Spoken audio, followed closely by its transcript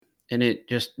and it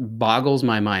just boggles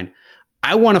my mind.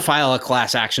 I want to file a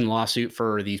class action lawsuit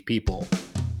for these people.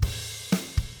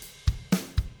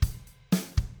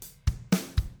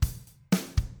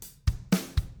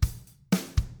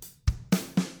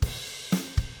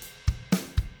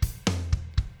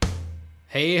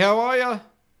 Hey, how are ya?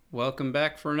 Welcome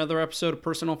back for another episode of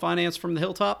Personal Finance from the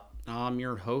Hilltop. I'm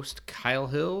your host, Kyle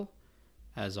Hill,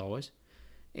 as always.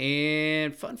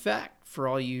 And fun fact for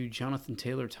all you Jonathan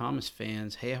Taylor Thomas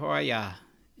fans, Hey, how are ya?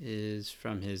 Is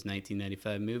from his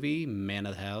 1995 movie, Man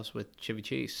of the House with Chevy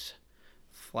Chase.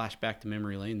 Flashback to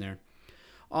memory lane there.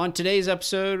 On today's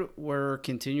episode, we're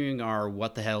continuing our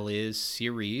What the Hell Is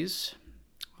series.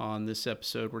 On this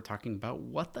episode, we're talking about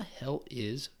what the hell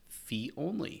is fee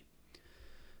only.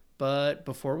 But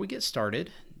before we get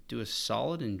started, do a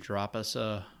solid and drop us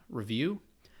a review.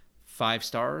 5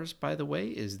 stars, by the way,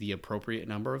 is the appropriate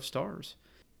number of stars.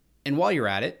 And while you're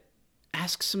at it,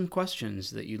 ask some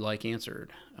questions that you'd like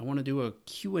answered. I want to do a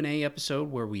Q&A episode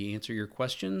where we answer your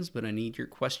questions, but I need your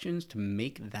questions to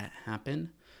make that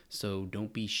happen. So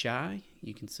don't be shy.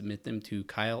 You can submit them to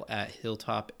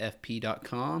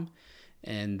kyle@hilltopfp.com,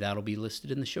 and that'll be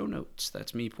listed in the show notes.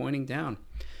 That's me pointing down.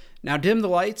 Now dim the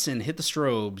lights and hit the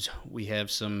strobes. We have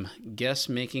some guests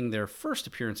making their first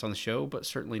appearance on the show, but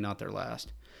certainly not their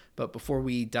last. But before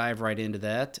we dive right into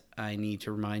that, I need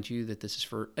to remind you that this is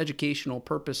for educational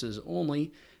purposes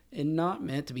only and not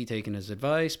meant to be taken as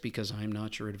advice because I'm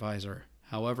not your advisor.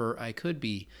 However, I could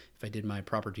be if I did my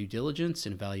proper due diligence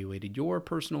and evaluated your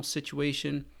personal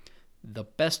situation. The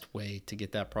best way to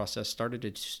get that process started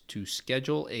is to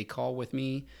schedule a call with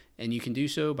me, and you can do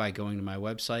so by going to my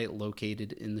website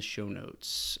located in the show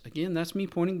notes. Again, that's me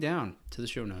pointing down to the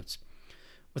show notes.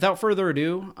 Without further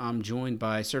ado, I'm joined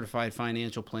by certified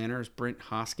financial planners Brent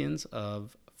Hoskins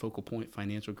of Focal Point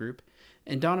Financial Group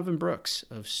and Donovan Brooks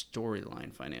of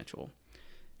Storyline Financial.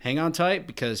 Hang on tight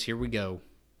because here we go.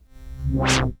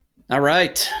 All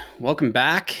right, welcome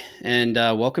back and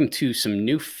welcome to some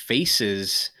new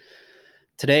faces.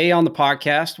 Today on the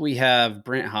podcast, we have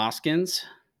Brent Hoskins,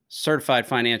 Certified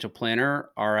Financial Planner,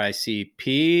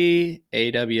 RICP,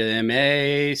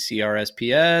 AWMA,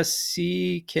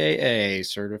 CRSPS, CKA,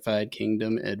 Certified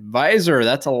Kingdom Advisor.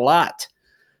 That's a lot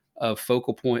of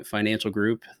Focal Point Financial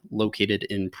Group located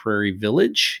in Prairie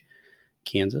Village,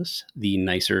 Kansas, the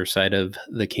nicer side of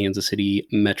the Kansas City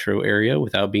metro area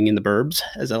without being in the burbs,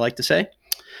 as I like to say.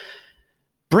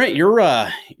 Brent,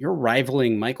 you're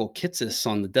rivaling Michael Kitces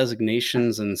on the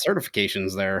designations and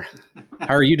certifications there.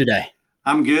 How are you today?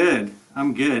 I'm good.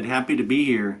 Happy to be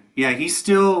here. Yeah, he's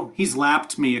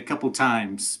lapped me a couple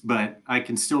times, but I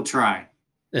can still try.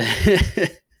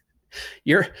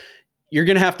 You're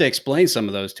going to have to explain some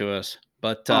of those to us.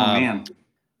 But man.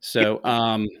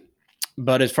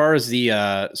 But as far as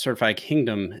the Certified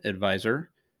Kingdom Advisor,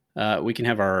 we can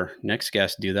have our next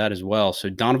guest do that as well. So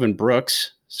Donovan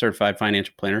Brooks, Certified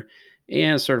Financial Planner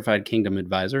and Certified Kingdom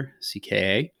Advisor,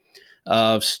 CKA,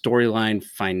 of Storyline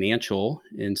Financial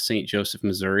in St. Joseph,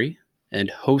 Missouri, and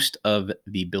host of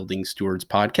the Building Stewards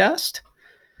podcast.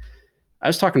 I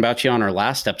was talking about you on our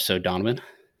last episode, Donovan.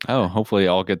 Oh, hopefully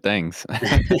all good things.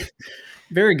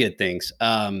 Very good things.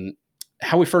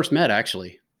 How we first met,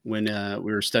 actually, when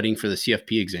we were studying for the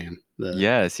CFP exam.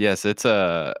 Yes. It's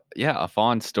a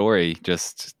fond story,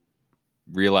 just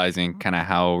realizing kind of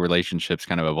how relationships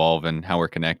kind of evolve and how we're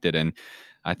connected. And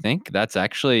I think that's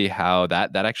actually how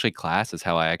that actually class is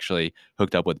how I actually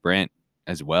hooked up with Brent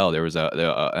as well. There was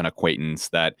an acquaintance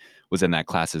that was in that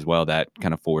class as well that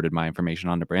kind of forwarded my information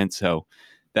on to Brent. So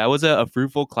that was a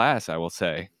fruitful class, I will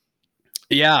say.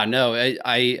 Yeah, no,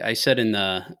 I said in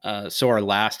the, so our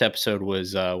last episode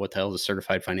was what the hell is a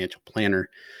certified financial planner?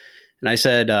 And I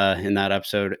said in that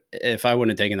episode, if I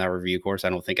wouldn't have taken that review course, I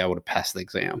don't think I would have passed the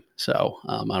exam. So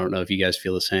I don't know if you guys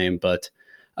feel the same, but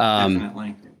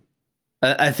Definitely.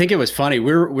 I think it was funny.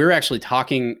 We were actually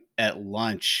talking at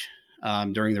lunch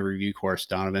during the review course,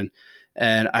 Donovan,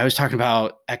 and I was talking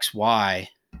about XY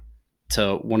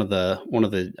to one of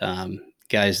the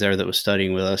guys there that was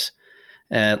studying with us,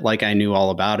 like I knew all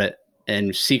about it.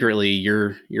 And secretly,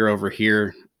 you're over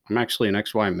here. I'm actually an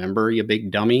XY member, you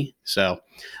big dummy. So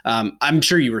I'm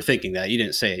sure you were thinking that. You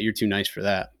didn't say it. You're too nice for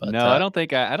that. But no, I don't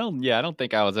think I don't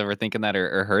think I was ever thinking that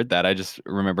or heard that. I just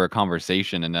remember a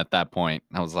conversation, and at that point,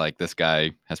 I was like, this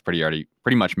guy has pretty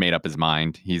much made up his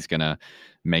mind. He's gonna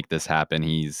make this happen.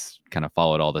 He's kind of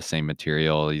followed all the same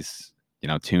material. He's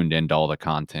tuned into all the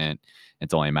content.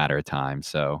 It's only a matter of time.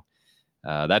 So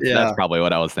that's probably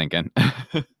what I was thinking.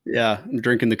 Yeah, I'm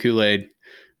drinking the Kool-Aid.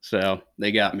 So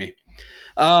they got me.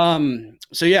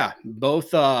 So yeah,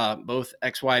 both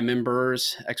XY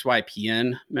members,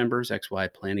 XYPN members,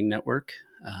 XY Planning Network,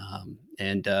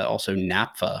 and also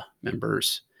NAPFA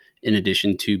members, in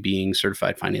addition to being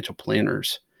certified financial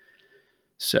planners.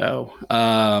 So,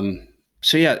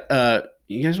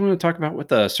 you guys want to talk about what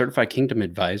the Certified Kingdom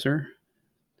Advisor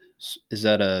is?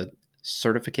 That a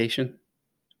certification?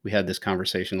 We had this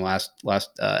conversation last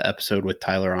episode with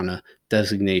Tyler on a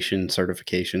designation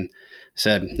certification.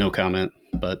 Said no comment,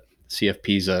 but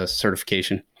CFP's a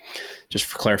certification. Just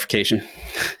for clarification.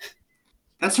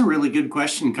 That's a really good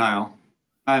question, Kyle.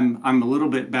 I'm a little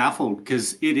bit baffled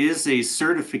because it is a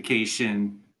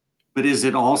certification, but is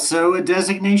it also a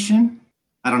designation?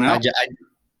 I don't know.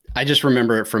 I just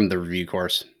remember it from the review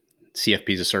course. CFP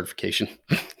is a certification.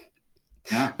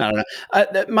 Yeah. I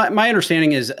don't know. My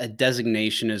understanding is a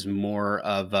designation is more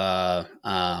of a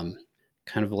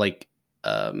kind of like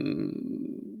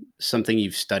something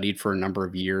you've studied for a number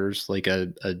of years, like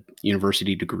a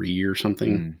university degree or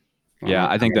something. Yeah,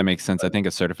 I think that makes sense. I think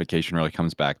a certification really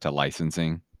comes back to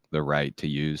licensing the right to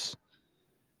use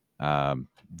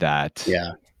that,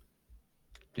 Yeah.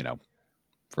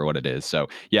 For what it is. So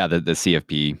yeah, the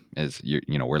CFP is,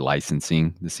 we're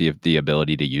licensing the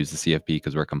ability to use the CFP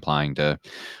because we're complying to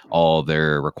all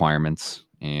their requirements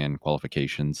and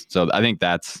qualifications. So I think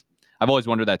I've always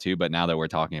wondered that too, but now that we're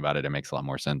talking about it, it makes a lot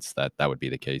more sense that would be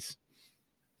the case.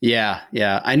 Yeah.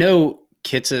 I know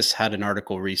Kitsis had an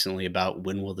article recently about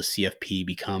when will the CFP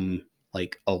become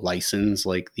like a license,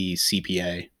 like the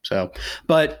CPA. So,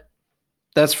 but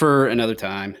that's for another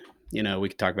time. We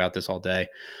could talk about this all day.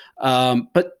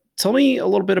 But tell me a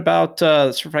little bit about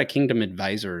Certified Kingdom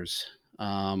Advisors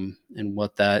and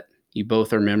what that you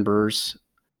both are members.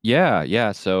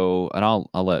 Yeah. So, and I'll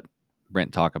let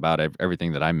Brent talk about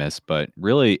everything that I missed, but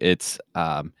really it's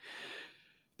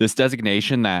this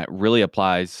designation that really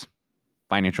applies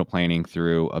financial planning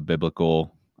through a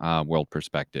biblical world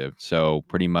perspective. So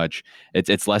pretty much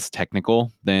it's less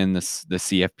technical than the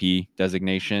CFP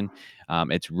designation.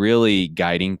 It's really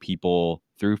guiding people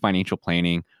through financial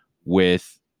planning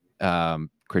with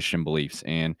Christian beliefs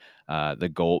and the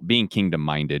goal being kingdom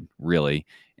minded, really.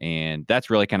 And that's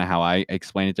really kind of how I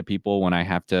explain it to people when I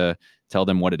have to tell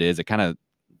them what it is. It kind of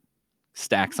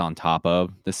stacks on top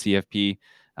of the CFP,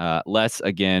 less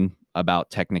again about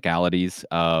technicalities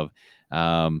of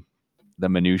the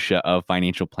minutia of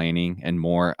financial planning and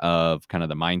more of kind of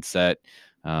the mindset,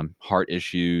 heart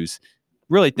issues,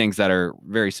 really things that are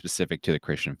very specific to the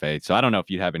Christian faith. So I don't know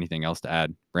if you'd have anything else to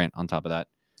add, Brent, on top of that.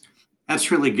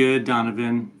 That's really good,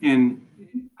 Donovan. And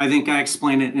I think I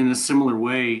explain it in a similar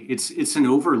way. It's an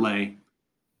overlay.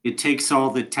 It takes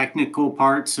all the technical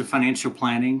parts of financial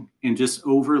planning and just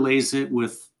overlays it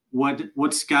with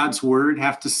what's God's word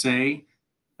have to say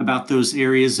about those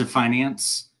areas of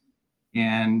finance,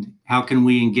 and how can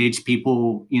we engage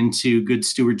people into good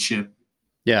stewardship.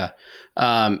 Yeah.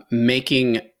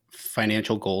 Making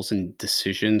financial goals and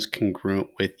decisions congruent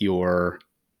with your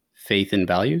faith and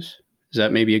values. Is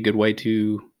that maybe a good way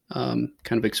to kind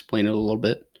of explain it a little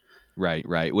bit?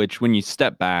 Right. Which when you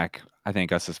step back, I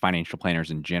think us as financial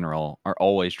planners in general are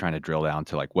always trying to drill down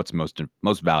to like what's most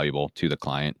valuable to the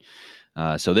client.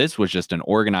 So this was just an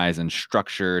organized and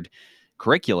structured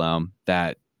curriculum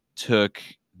that took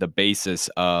the basis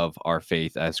of our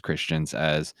faith as Christians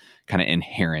as kind of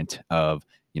inherent of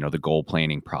the goal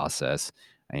planning process,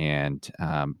 and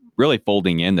really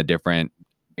folding in the different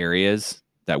areas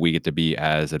that we get to be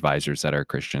as advisors that are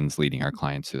Christians, leading our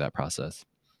clients through that process.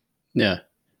 Yeah,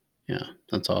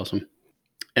 that's awesome.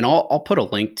 And I'll put a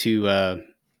link to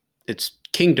it's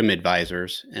Kingdom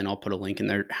Advisors, and I'll put a link in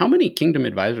there. How many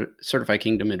certified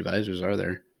Kingdom Advisors are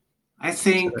there? I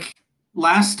think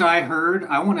last I heard,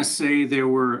 I want to say there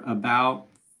were about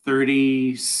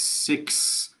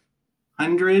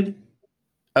 3,600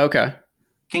 Okay.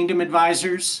 Kingdom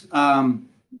Advisors.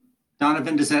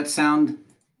 Donovan, does that sound?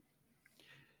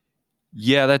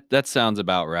 Yeah, that sounds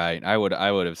about right. I would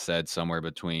have said somewhere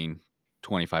between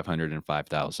 2,500 and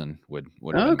 5,000 would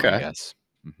have been my guess.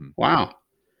 Mm-hmm. Wow.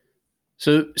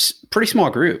 So pretty small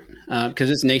group because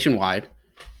it's nationwide.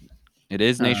 It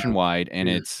is nationwide, and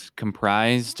it's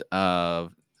comprised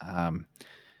of,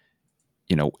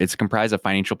 it's comprised of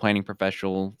financial planning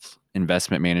professionals,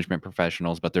 investment management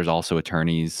professionals, but there's also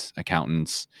attorneys,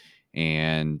 accountants,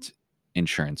 and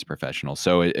insurance professionals.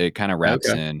 So it kind of wraps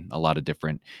in a lot of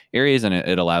different areas, and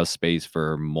it allows space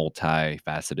for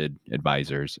multifaceted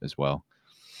advisors as well.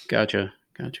 Gotcha.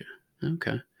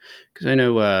 Okay. Because I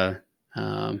know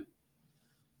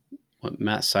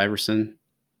Matt Syverson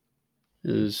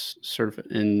is sort of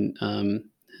in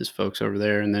his folks over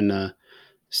there, and then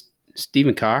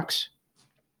Stephen Cox.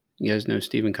 You guys know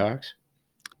Stephen Cox?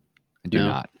 I do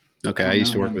not. Okay, I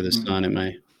used to work with his son at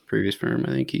my previous firm.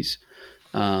 I think he's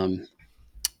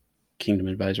Kingdom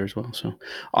Advisor as well. So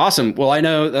awesome. Well, I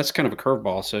know that's kind of a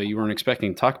curveball, so you weren't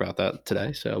expecting to talk about that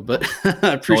today. So, but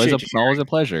I appreciate you. Always a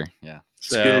pleasure. Yeah.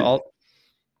 So good.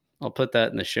 I'll put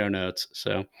that in the show notes.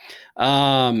 So,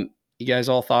 you guys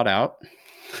all thought out.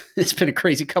 It's been a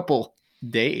crazy couple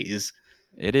days.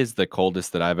 It is the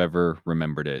coldest that I've ever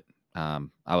remembered it.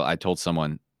 I told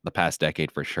someone the past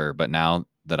decade for sure, but now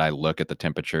that I look at the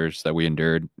temperatures that we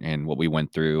endured and what we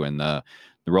went through and the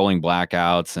rolling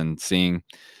blackouts and seeing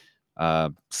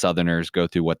Southerners go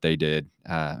through what they did,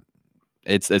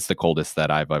 it's the coldest that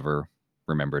I've ever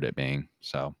remembered it being.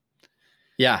 So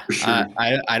Yeah, For sure.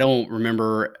 I don't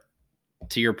remember.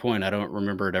 To your point, I don't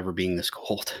remember it ever being this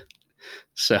cold.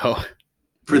 So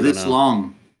For I don't this know.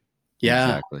 long. Yeah,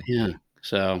 exactly. yeah.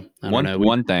 So I don't know.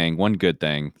 One good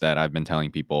thing that I've been telling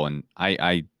people, and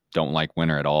I don't like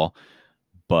winter at all,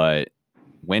 but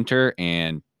winter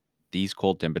and these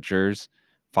cold temperatures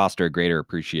foster a greater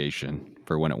appreciation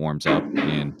for when it warms up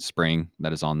and spring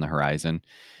that is on the horizon,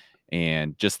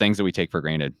 and just things that we take for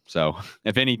granted. So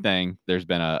if anything, there's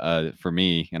been a for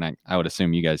me, and I would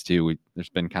assume you guys too, there's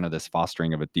been kind of this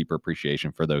fostering of a deeper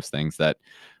appreciation for those things that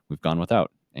we've gone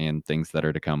without and things that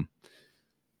are to come.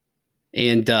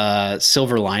 And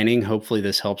silver lining, hopefully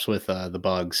this helps with the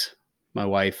bugs. My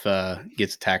wife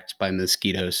gets attacked by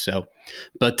mosquitoes. So,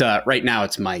 but right now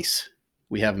it's mice.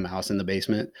 We have a mouse in the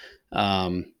basement.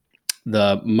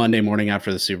 The Monday morning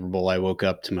after the Super Bowl, I woke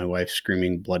up to my wife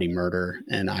screaming bloody murder.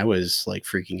 And I was like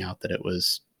freaking out that it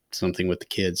was something with the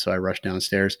kids. So I rushed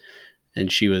downstairs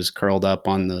and she was curled up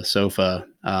on the sofa.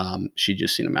 She'd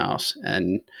just seen a mouse.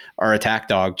 And our attack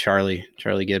dog, Charlie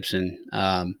Gibson,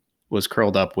 was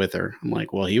curled up with her. I'm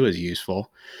like, well, he was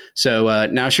useful. So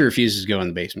now she refuses to go in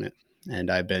the basement.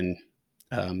 And I've been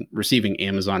receiving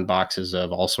Amazon boxes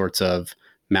of all sorts of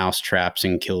mouse traps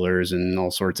and killers and all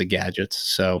sorts of gadgets.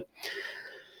 So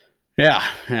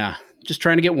yeah, just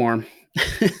trying to get warm.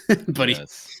 But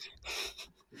Yes.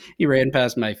 he ran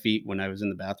past my feet when I was in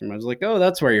the bathroom. I was like, oh,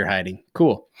 that's where you're hiding.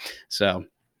 Cool. So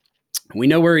we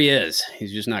know where he is.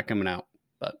 He's just not coming out.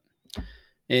 But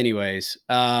anyways,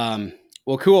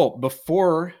 well, cool.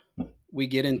 Before we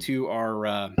get into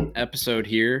our episode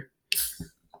here,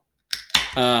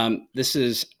 this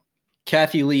is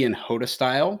Kathy Lee and Hoda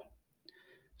style.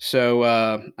 So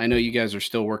I know you guys are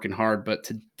still working hard, but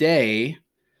today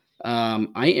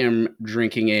I am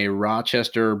drinking a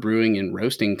Rochester Brewing and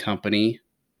Roasting Company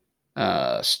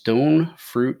Stone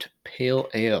Fruit Pale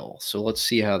Ale. So let's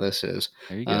see how this is.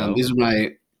 There you go. These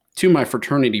are two of my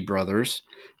fraternity brothers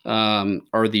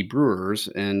are the brewers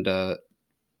and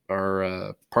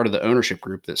are part of the ownership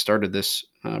group that started this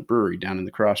brewery down in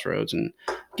the Crossroads, and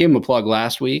gave them a plug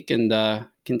last week and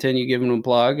continue giving them a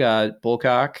plug.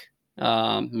 Bullcock,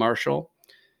 Marshall.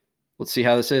 Let's see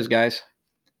how this is, guys.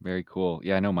 Very cool.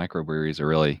 Yeah, I know microbreweries are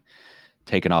really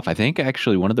taken off. I think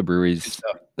actually one of the breweries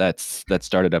that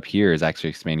started up here is actually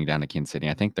expanding down to Kansas City.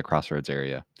 I think the Crossroads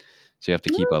area. So you have to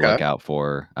keep a lookout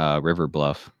for River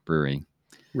Bluff Brewery.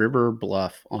 River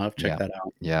Bluff. I'll have to check that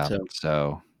out. Yeah.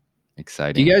 So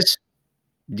exciting.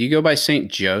 Do you go by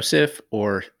St. Joseph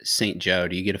or St. Joe?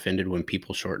 Do you get offended when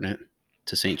people shorten it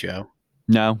to St. Joe?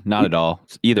 No, not at all.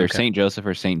 It's either Okay. St. Joseph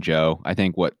or St. Joe. I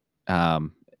think what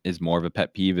is more of a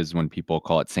pet peeve is when people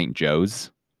call it St.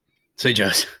 Joe's. St.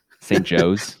 Joe's. St.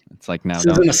 Joe's. It's like, no, This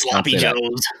don't, isn't a don't sloppy say that.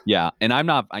 Joe's. Yeah, and I'm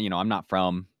not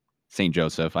from St.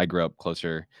 Joseph. I grew up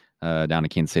closer down to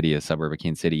Kansas City, a suburb of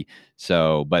Kansas City.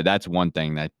 So, but that's one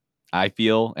thing that I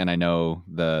feel, and I know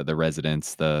the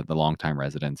residents, the longtime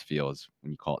residents feel, is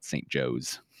when you call it St.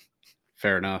 Joe's.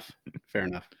 Fair enough.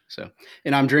 So,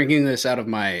 and I'm drinking this out of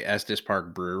my Estes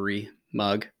Park Brewery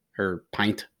mug or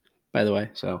pint, by the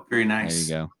way. So Very nice.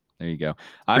 There you go.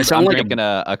 I'm sound like drinking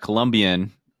a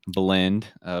Colombian blend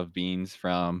of beans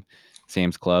from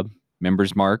Sam's Club,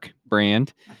 Members Mark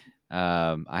brand.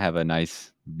 I have a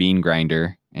nice bean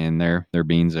grinder, and their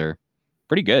beans are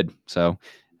pretty good. So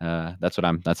that's what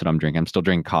I'm drinking. I'm still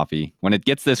drinking coffee. When it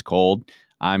gets this cold,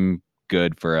 I'm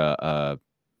good for a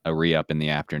re-up in the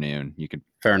afternoon. You can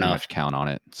fair pretty enough. much count on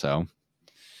it. So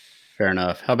Fair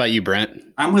enough. How about you, Brent?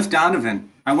 I'm with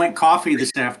Donovan. I went coffee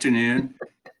this afternoon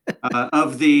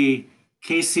of the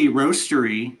KC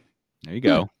Roastery. there you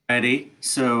go. Ready.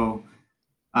 So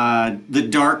the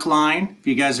dark line, if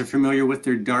you guys are familiar with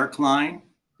their dark line,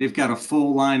 they've got a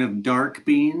full line of dark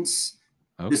beans.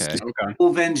 This Okay. is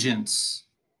Full Vengeance.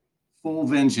 Full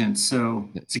Vengeance. So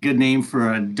it's a good name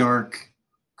for a dark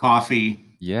coffee.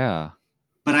 Yeah.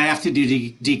 But I have to do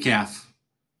decaf.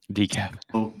 Decaf.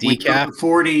 So Decaf? with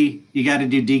 40, you got to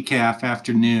do decaf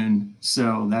afternoon.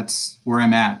 So that's where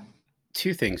I'm at.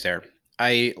 Two things there.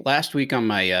 Last week on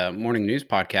my morning news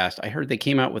podcast, I heard they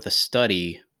came out with a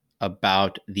study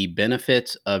about the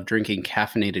benefits of drinking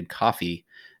caffeinated coffee,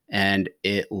 and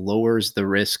it lowers the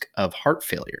risk of heart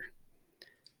failure.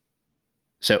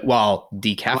 So while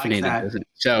decaffeinated that. doesn't.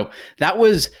 So that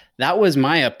was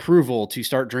my approval to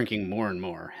start drinking more and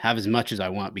more, have as much as I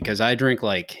want, because I drink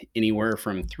like anywhere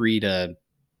from 3 to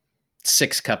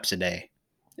 6 cups a day.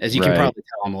 As you can Right. probably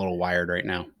tell, I'm a little wired right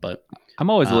now, but I'm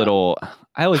always a little.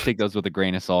 I always take those with a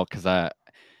grain of salt because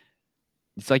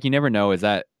it's like you never know. Is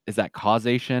that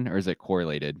causation or is it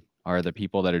correlated? Are the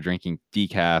people that are drinking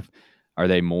decaf, are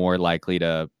they more likely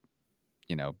to,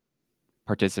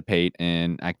 participate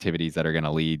in activities that are going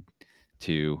to lead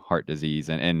to heart disease,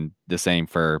 and the same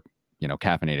for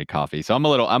caffeinated coffee. So I'm a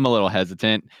little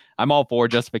hesitant. I'm all for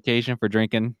justification for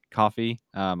drinking coffee.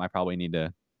 I probably need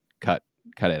to cut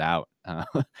it out,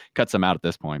 cut some out at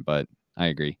this point, but I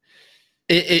agree.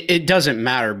 it doesn't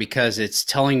matter because it's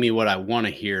telling me what I want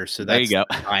to hear. So There you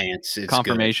that's go. science. It's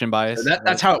Confirmation good. bias. So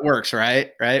that's how it works,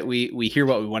 right? Right. We hear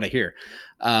what we want to hear.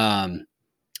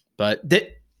 But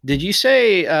did you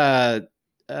say the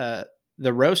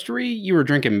roastery you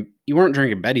weren't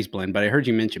drinking Betty's blend, but I heard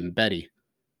you mention Betty.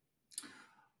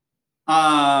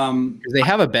 Because they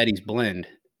have a Betty's blend.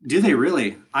 Do they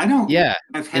really? I don't. Yeah,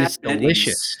 I've and had it's Betty's.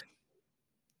 delicious.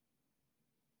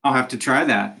 I'll have to try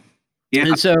that. Yeah.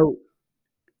 And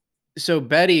so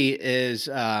Betty is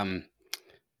I'm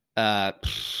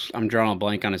drawing a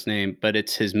blank on his name, but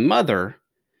it's his mother,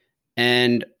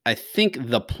 and I think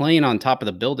the plane on top of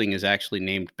the building is actually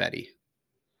named Betty.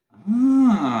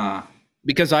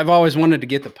 Because I've always wanted to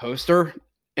get the poster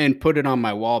and put it on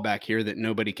my wall back here that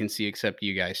nobody can see except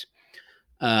you guys.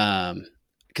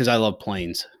 Because I love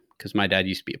planes. Because my dad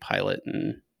used to be a pilot,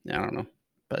 and I don't know.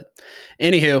 But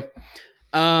anywho,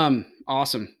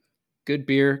 awesome. Good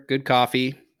beer, good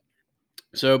coffee.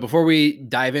 So before we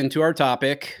dive into our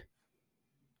topic,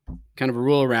 kind of a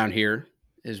rule around here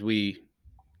is we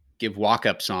give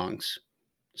walk-up songs.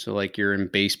 So like you're in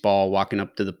baseball walking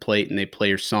up to the plate and they play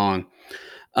your song.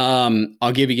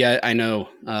 I'll give you guys, I know,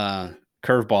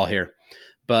 curveball here,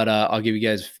 but I'll give you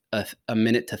guys a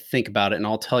minute to think about it, and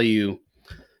I'll tell you.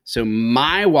 So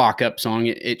my walk-up song,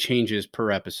 it changes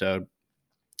per episode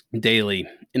daily.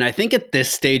 And I think at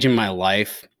this stage in my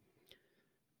life,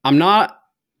 I'm not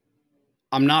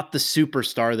the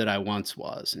superstar that I once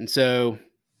was. And so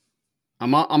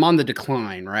I'm on the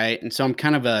decline, right? And so I'm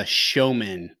kind of a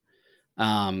showman,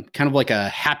 kind of like a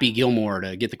Happy Gilmore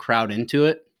to get the crowd into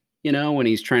it, when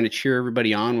he's trying to cheer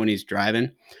everybody on when he's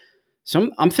driving.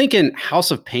 So I'm thinking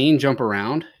House of Pain, Jump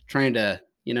Around, trying to,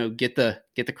 get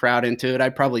the crowd into it.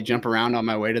 I'd probably jump around on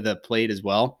my way to the plate as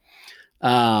well.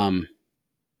 That's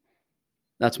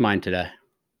mine today.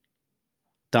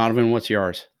 Donovan, what's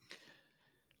yours?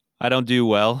 I don't do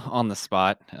well on the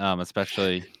spot,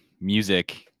 especially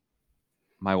music.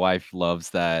 My wife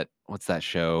loves that. What's that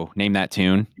show? Name That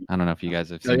Tune. I don't know if you guys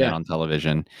have seen that on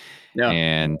television. Yeah.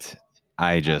 And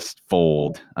I just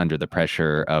fold under the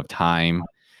pressure of time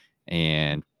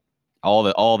and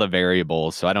all the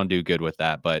variables. So I don't do good with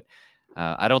that. But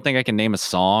I don't think I can name a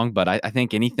song, but I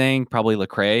think anything, probably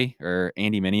Lecrae or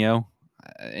Andy Mineo,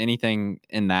 anything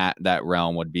in that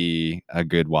realm would be a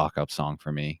good walk-up song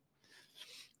for me.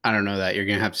 I don't know that. You're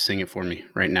gonna have to sing it for me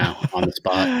right now on the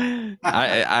spot.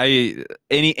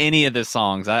 Any of the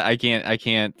songs. I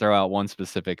can't throw out one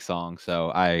specific song.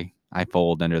 So I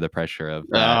fold under the pressure of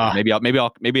that.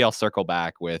 Maybe I'll circle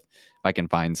back with if I can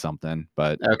find something.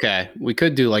 But okay, we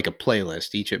could do like a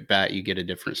playlist. Each at bat, you get a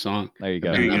different song. There you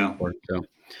go. So,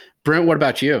 Brent, what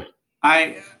about you?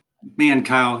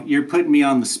 Kyle, you're putting me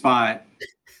on the spot.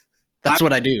 That's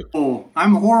what I do.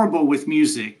 I'm horrible with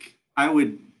music. I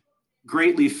would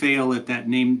greatly fail at that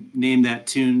name that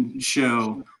tune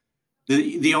show.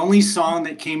 The only song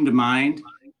that came to mind,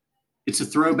 it's a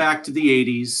throwback to the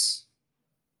 80s,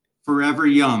 Forever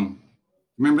Young.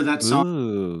 Remember that song?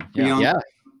 Ooh, yeah.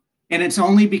 And it's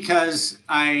only because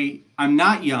I'm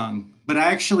not young, but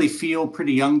I actually feel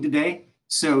pretty young today.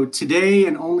 So today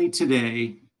and only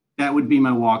today, that would be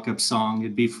my walk-up song.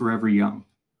 It'd be Forever Young.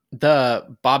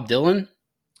 The Bob Dylan?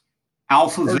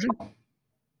 Alphaville.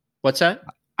 What's that?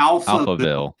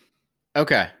 Alphaville.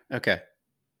 Okay.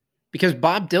 Because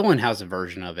Bob Dylan has a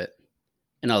version of it,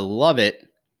 and I love it.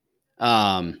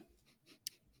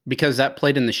 Because that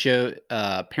played in the show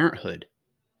Parenthood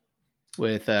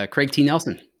with Craig T.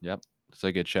 Nelson. Yep, it's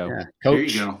a good show. Yeah. Coach. There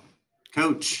you go,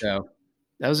 Coach. So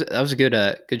that was a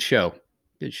good show.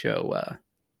 Good show.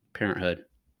 Parenthood.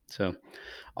 So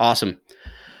awesome.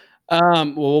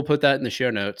 Well, we'll put that in the show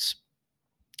notes.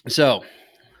 So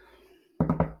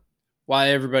why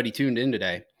everybody tuned in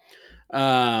today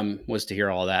was to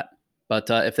hear all that. But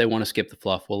if they want to skip the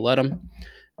fluff, we'll let them.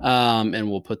 And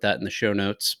we'll put that in the show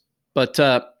notes. But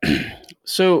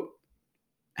so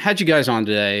had you guys on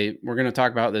today. We're going to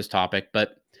talk about this topic,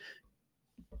 but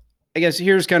I guess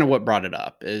here's kind of what brought it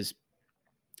up is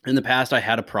in the past, I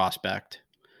had a prospect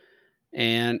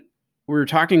and we were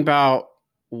talking about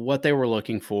what they were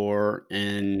looking for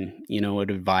and, an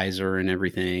advisor and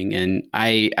everything. And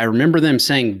I remember them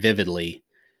saying vividly,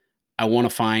 I want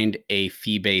to find a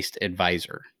fee-based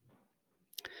advisor.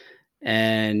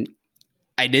 And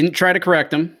I didn't try to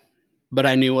correct them, but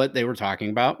I knew what they were talking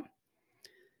about.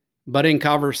 But in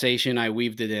conversation, I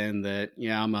weaved it in that,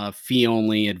 I'm a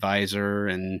fee-only advisor.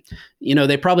 And,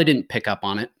 they probably didn't pick up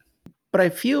on it. But I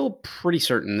feel pretty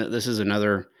certain that this is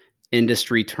another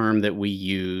industry term that we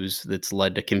use that's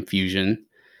led to confusion.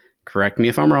 Correct me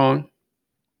if I'm wrong,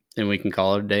 and we can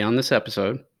call it a day on this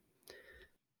episode.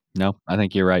 No, I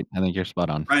think you're right. I think you're spot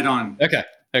on. Right on. Okay.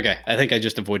 I think I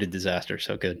just avoided disaster,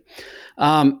 so good.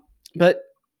 But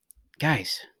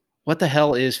guys, what the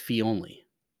hell is fee only?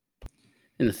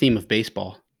 In the theme of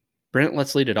baseball, Brent,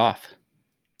 let's lead it off.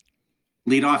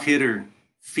 Leadoff hitter,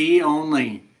 fee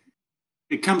only.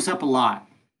 It comes up a lot,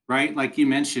 right? Like you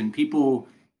mentioned, people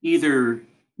either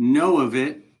know of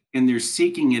it and they're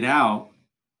seeking it out,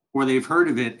 or they've heard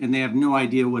of it and they have no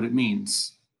idea what it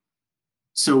means.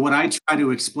 So what I try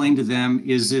to explain to them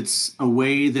is it's a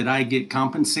way that I get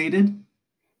compensated.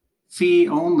 Fee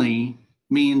only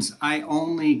means I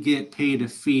only get paid a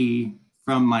fee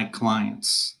from my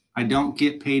clients. I don't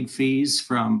get paid fees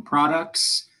from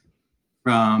products,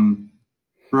 from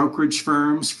brokerage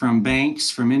firms, from banks,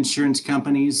 from insurance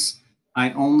companies.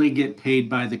 I only get paid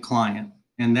by the client,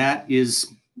 and that is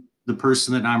the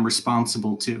person that I'm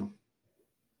responsible to.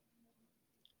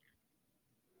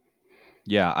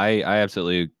 Yeah, I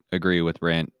absolutely agree with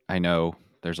Brent. I know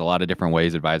there's a lot of different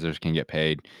ways advisors can get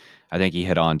paid. I think he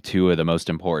hit on two of the most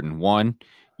important. One,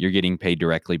 you're getting paid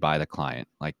directly by the client.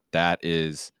 Like that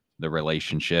is the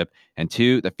relationship. And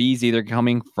two, the fees either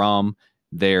coming from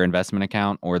their investment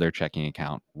account or their checking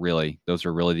account. Really, those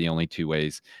are really the only two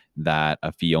ways that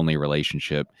a fee only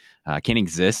relationship can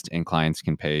exist and clients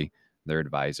can pay their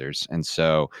advisors. And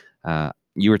so,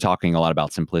 you were talking a lot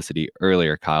about simplicity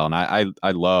earlier, Kyle, and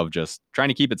I love just trying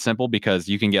to keep it simple because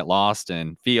you can get lost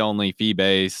in fee only, fee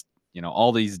based,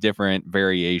 all these different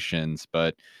variations.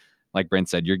 But like Brent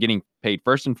said, you're getting paid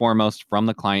first and foremost from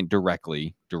the client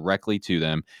directly to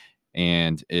them,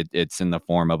 and it's in the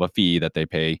form of a fee that they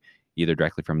pay either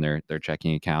directly from their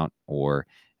checking account or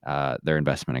their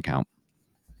investment account.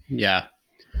 Yeah,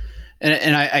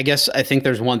 and I guess I think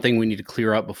there's one thing we need to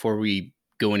clear up before we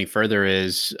go any further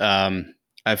is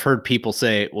I've heard people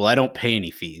say, well, I don't pay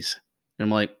any fees. And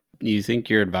I'm like, you think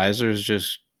your advisor is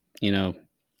just,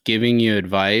 giving you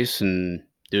advice and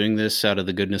doing this out of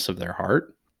the goodness of their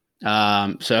heart?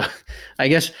 So I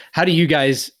guess, how do you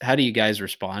guys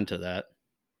respond to that?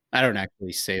 I don't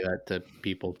actually say that to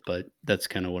people, but that's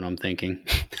kind of what I'm thinking.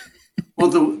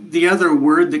 Well, the other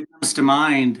word that comes to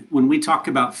mind when we talk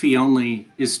about fee only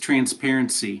is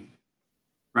transparency,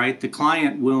 right? The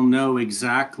client will know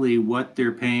exactly what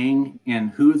they're paying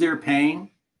and who they're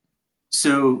paying.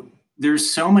 So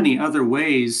there's so many other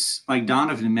ways, like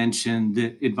Donovan mentioned,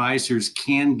 that advisors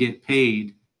can get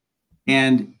paid.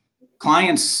 And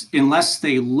clients, unless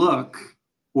they look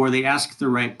or they ask the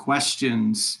right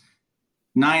questions,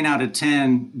 9 out of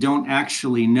 10 don't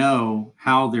actually know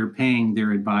how they're paying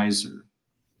their advisor.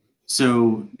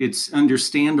 So it's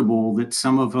understandable that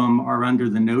some of them are under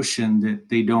the notion that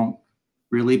they don't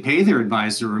really pay their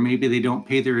advisor, or maybe they don't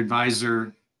pay their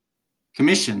advisor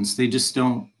commissions. They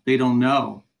don't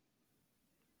know.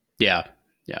 Yeah.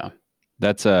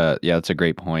 That's a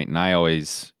great point. And I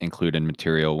always include in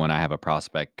material when I have a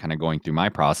prospect kind of going through my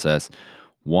process.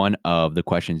 One of the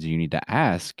questions you need to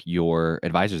ask your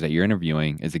advisors that you're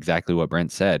interviewing is exactly what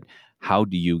Brent said. How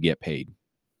do you get paid?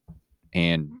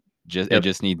 And it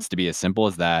just needs to be as simple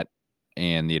as that.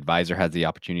 And the advisor has the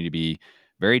opportunity to be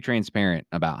very transparent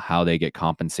about how they get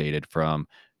compensated from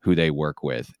who they work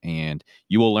with. And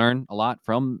you will learn a lot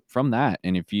from that.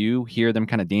 And if you hear them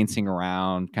kind of dancing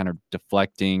around, kind of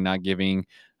deflecting, not giving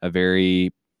a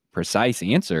very precise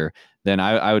answer, then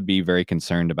I would be very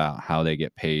concerned about how they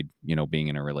get paid, being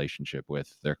in a relationship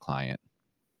with their client.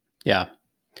 Yeah.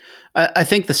 I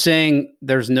think the saying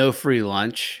 "there's no free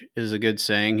lunch" is a good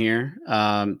saying here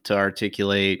to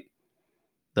articulate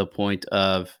the point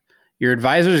of your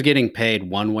advisor is getting paid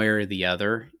one way or the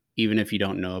other, even if you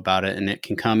don't know about it. And it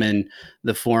can come in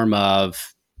the form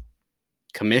of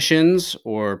commissions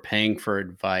or paying for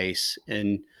advice.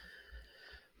 And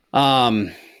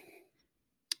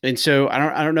so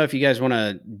I don't know if you guys want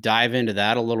to dive into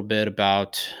that a little bit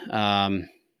about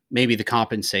maybe the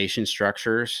compensation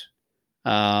structures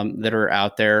that are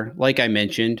out there. Like I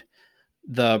mentioned,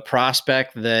 the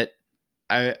prospect that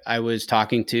I was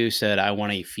talking to said, I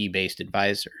want a fee based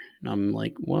advisor. And I'm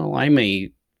like, well, I'm a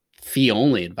fee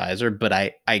only advisor, but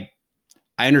I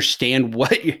understand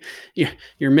what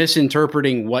you're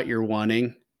misinterpreting what you're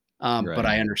wanting. But Right.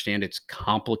 I understand it's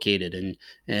complicated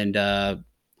and I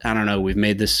don't know. We've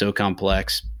made this so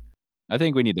complex. I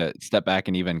think we need to step back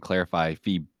and even clarify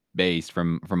fee based.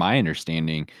 From my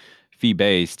understanding, fee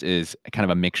based is kind of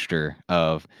a mixture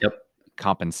of Yep.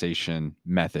 compensation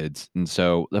methods. And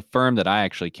so the firm that I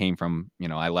actually came from,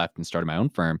 I left and started my own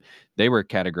firm, they were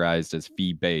categorized as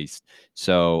fee based.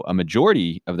 So a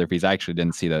majority of their fees, I actually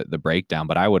didn't see the breakdown,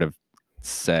 but I would have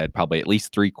said probably at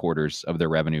least 3/4 of their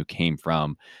revenue came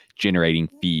from generating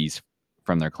fees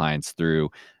from their clients through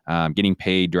getting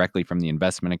paid directly from the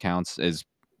investment accounts is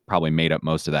probably made up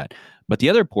most of that. But the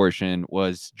other portion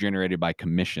was generated by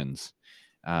commissions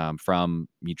from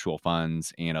mutual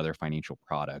funds and other financial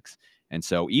products. And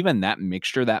so even that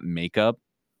mixture, that makeup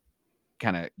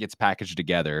kind of gets packaged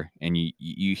together and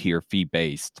you hear fee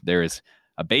based. There is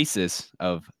a basis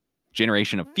of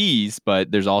generation of fees, but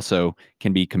there's also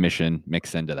can be commission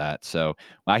mixed into that. So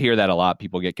I hear that a lot.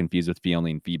 People get confused with fee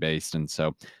only and fee based. And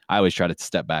so I always try to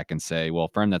step back and say, well, a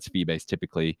firm that's fee based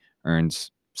typically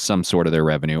earns some sort of their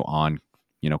revenue on,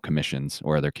 commissions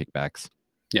or other kickbacks.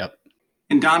 Yep.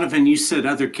 And Donovan, you said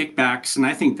other kickbacks, and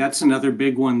I think that's another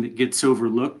big one that gets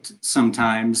overlooked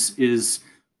sometimes is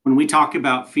when we talk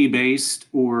about fee-based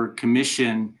or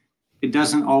commission, it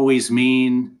doesn't always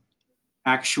mean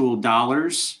actual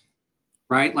dollars,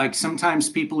 right? Like sometimes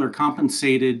people are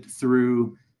compensated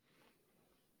through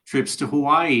trips to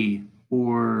Hawaii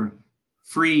or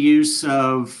free use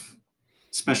of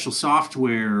special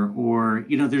software, or,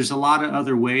 there's a lot of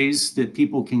other ways that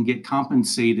people can get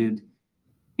compensated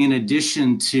in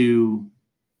addition to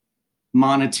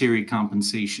monetary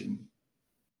compensation.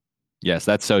 Yes,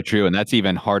 that's so true, and that's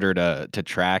even harder to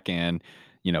track and,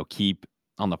 keep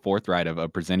on the forthright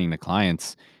of presenting to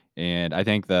clients. And I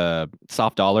think the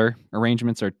soft dollar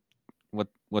arrangements are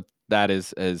what that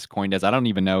is coined as. I don't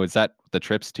even know, is that the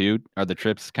trips too? Are the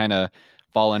trips kinda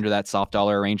fall under that soft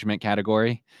dollar arrangement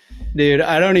category? Dude,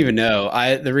 I don't even know.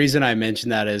 The reason I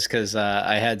mentioned that is because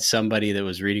I had somebody that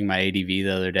was reading my ADV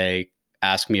the other day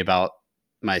ask me about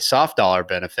my soft dollar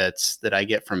benefits that I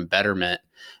get from Betterment.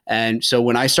 And so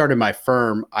when I started my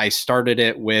firm, I started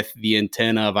it with the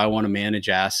intent of I want to manage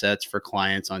assets for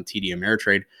clients on TD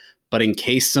Ameritrade. But in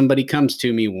case somebody comes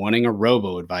to me wanting a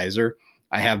robo advisor,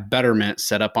 I have Betterment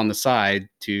set up on the side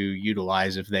to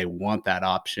utilize if they want that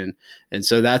option. And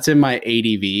so that's in my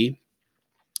ADV.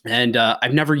 And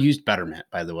I've never used Betterment,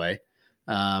 by the way.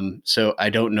 So I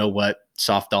don't know what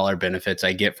soft dollar benefits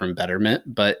I get from Betterment,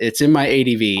 but it's in my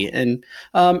ADV. And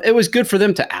it was good for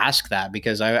them to ask that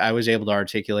because I was able to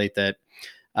articulate that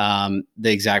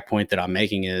the exact point that I'm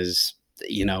making is,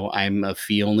 I'm a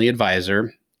fee only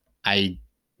advisor. I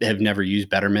have never used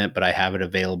Betterment, but I have it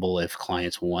available if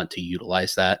clients want to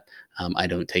utilize that. I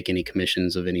don't take any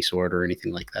commissions of any sort or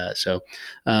anything like that. So,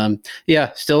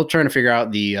 yeah, still trying to figure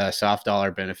out the soft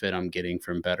dollar benefit I'm getting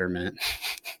from Betterment.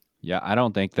 Yeah, I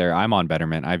don't think I'm on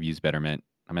Betterment. I've used Betterment.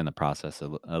 I'm in the process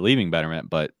of leaving Betterment,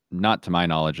 but not to my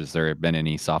knowledge has there been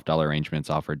any soft dollar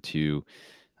arrangements offered to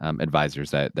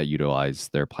advisors that utilize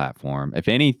their platform. If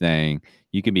anything,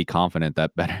 you can be confident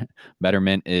that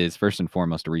Betterment is first and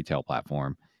foremost a retail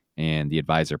platform, and the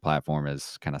advisor platform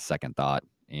is kind of second thought,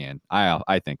 and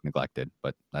I think neglected.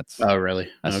 But that's Oh, really?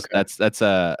 that's Okay. that's that's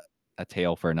a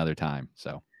tale for another time.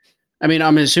 So I mean,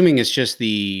 I'm assuming it's just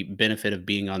the benefit of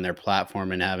being on their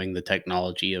platform and having the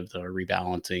technology of the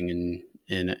rebalancing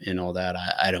and all that.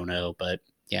 I don't know, but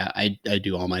yeah, I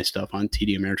do all my stuff on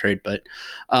TD Ameritrade. But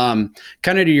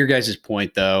kind of to your guys'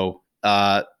 point though,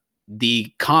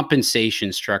 the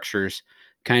compensation structures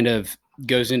kind of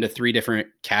goes into three different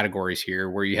categories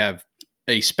here, where you have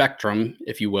a spectrum,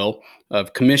 if you will,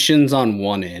 of commissions on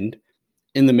one end.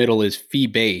 In the middle is fee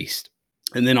based,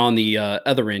 and then on the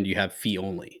other end you have fee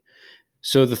only.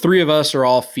 So the three of us are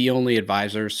all fee only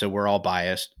advisors, so we're all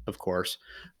biased, of course.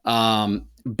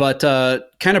 But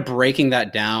kind of breaking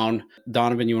that down,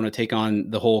 Donovan, you want to take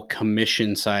on the whole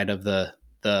commission side of the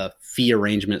fee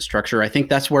arrangement structure? I think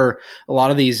that's where a lot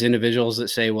of these individuals that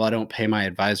say, "Well, I don't pay my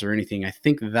advisor anything," I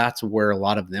think that's where a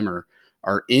lot of them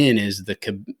are in is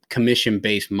the commission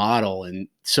based model, and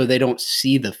so they don't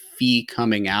see the fee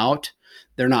coming out.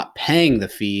 They're not paying the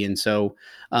fee, and so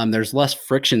there's less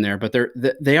friction there, but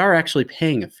they are actually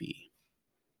paying a fee.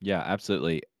 yeah,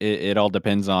 absolutely. It all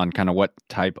depends on kind of what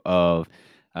type of,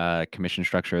 commission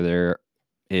structure there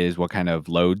is, what kind of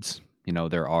loads,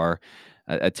 there are.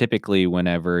 Typically,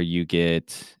 whenever you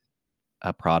get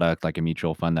a product like a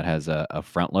mutual fund that has a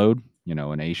front load,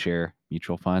 an A-share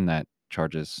mutual fund that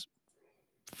charges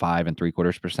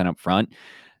 5.75% up front,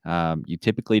 you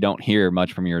typically don't hear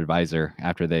much from your advisor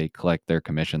after they collect their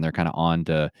commission. They're kind of on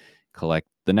to collect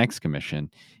the next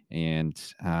commission. And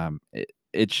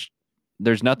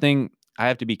there's nothing, I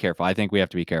have to be careful. I think we have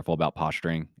to be careful about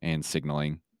posturing and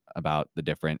signaling about the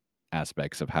different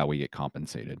aspects of how we get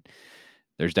compensated.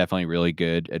 There's definitely really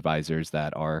good advisors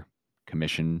that are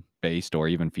commission based or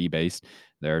even fee based.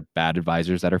 There are bad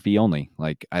advisors that are fee only.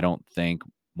 Like, I don't think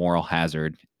moral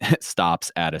hazard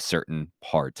stops at a certain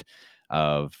part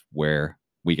of where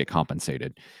we get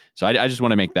compensated. So I just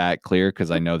want to make that clear,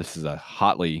 because I know this is a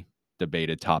hotly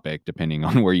debated topic depending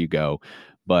on where you go.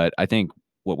 But I think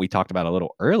what we talked about a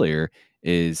little earlier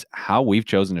is how we've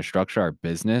chosen to structure our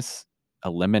business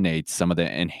eliminates some of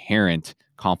the inherent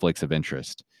conflicts of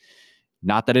interest.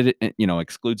 Not that it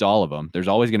excludes all of them. There's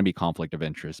always going to be conflict of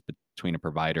interest between a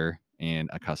provider and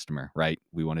a customer, right?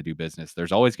 We want to do business.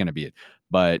 There's always going to be it.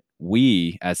 But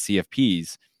we as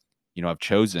CFPs, have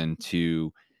chosen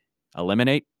to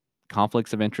eliminate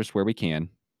conflicts of interest where we can,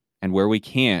 and where we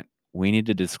can't, we need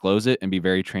to disclose it and be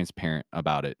very transparent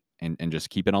about it, and just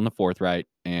keep it on the forthright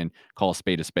and call a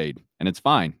spade a spade. And it's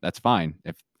fine. That's fine.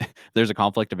 If there's a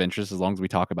conflict of interest, as long as we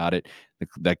talk about it,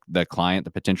 the client,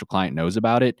 the potential client knows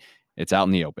about it, it's out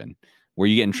in the open. Where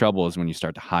you get in trouble is when you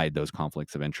start to hide those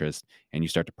conflicts of interest and you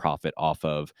start to profit off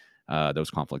of those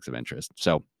conflicts of interest.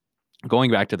 So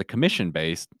going back to the commission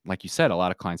based, like you said, a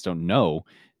lot of clients don't know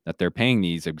that they're paying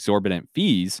these exorbitant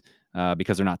fees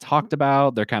because they're not talked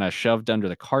about. They're kind of shoved under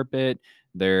the carpet.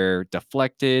 They're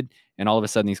deflected. And all of a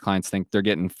sudden, these clients think they're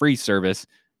getting free service.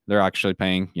 They're actually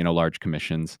paying, large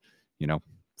commissions,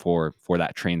 for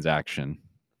that transaction.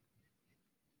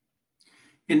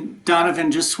 And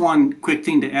Donovan, just one quick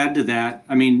thing to add to that.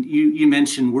 I mean, you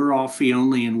mentioned we're all fee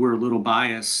only and we're a little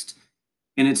biased,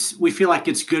 and we feel like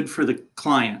it's good for the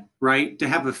client, right? To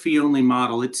have a fee only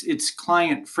model. It's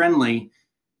client friendly.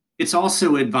 It's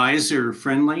also advisor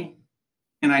friendly.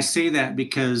 And I say that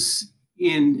because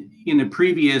in a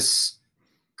previous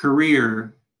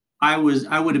career, I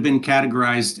would have been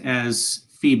categorized as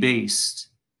fee based.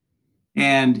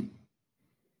 And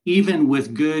even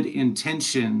with good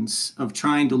intentions of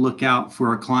trying to look out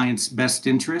for a client's best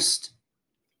interest,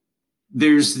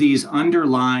 there's these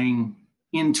underlying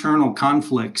internal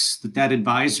conflicts that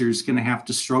advisor is going to have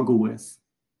to struggle with.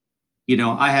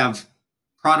 I have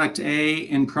product A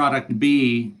and product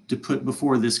B to put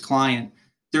before this client.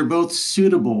 They're both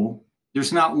suitable.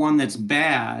 There's not one that's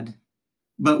bad,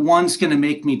 but one's going to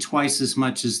make me twice as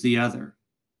much as the other.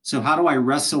 So how do I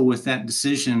wrestle with that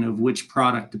decision of which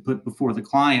product to put before the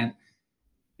client?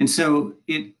 And so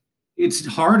it's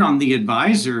hard on the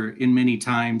advisor in many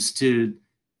times to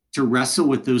wrestle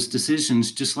with those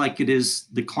decisions, just like it is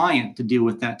the client to deal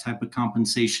with that type of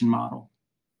compensation model.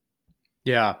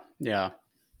 Yeah.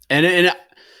 And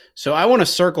so I want to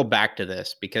circle back to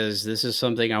this because this is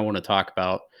something I want to talk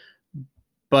about,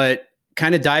 but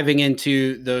kind of diving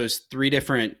into those three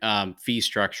different fee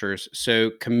structures.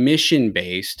 So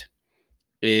commission-based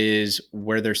is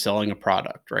where they're selling a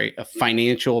product, right? A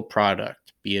financial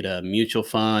product, be it a mutual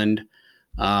fund.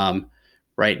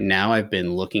 Right now, I've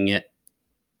been looking at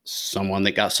someone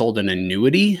that got sold an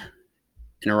annuity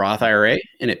in a Roth IRA,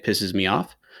 and it pisses me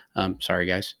off. Sorry,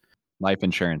 guys. Life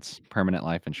insurance, permanent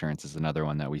life insurance is another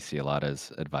one that we see a lot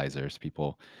as advisors,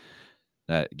 people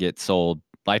that get sold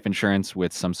life insurance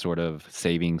with some sort of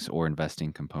savings or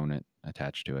investing component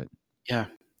attached to it. Yeah.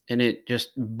 And it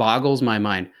just boggles my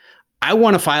mind. I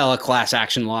want to file a class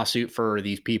action lawsuit for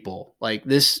these people. Like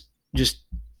this just,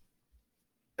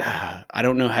 I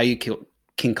don't know how you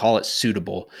can call it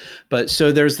suitable, but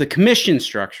so there's the commission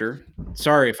structure.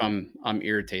 Sorry if I'm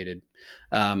irritated.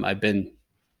 I've been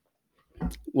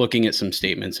looking at some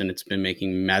statements and it's been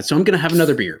making me mad. So I'm going to have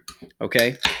another beer.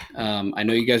 Okay. I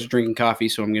know you guys are drinking coffee,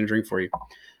 so I'm going to drink for you.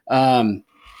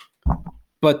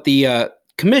 But the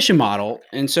commission model.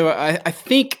 And so I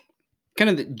think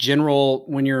kind of the general,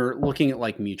 when you're looking at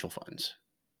like mutual funds,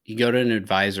 you go to an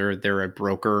advisor, they're a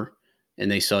broker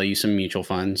and they sell you some mutual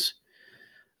funds.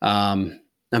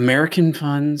 American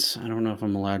funds, I don't know if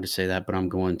I'm allowed to say that, but I'm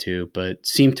going to, but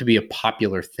seem to be a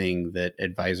popular thing that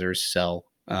advisors sell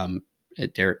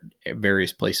at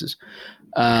various places.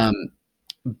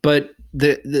 But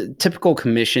the typical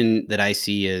commission that I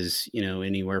see is,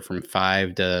 anywhere from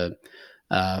 5 to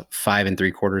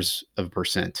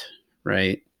 5.75%,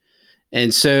 right?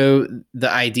 And so the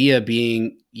idea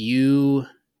being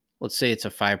let's say it's a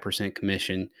 5%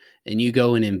 commission and you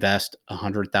go and invest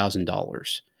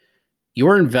 $100,000.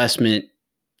 Your investment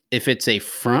if it's a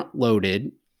front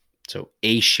loaded, so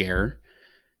A share,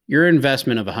 your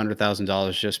investment of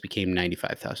 $100,000 just became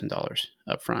 $95,000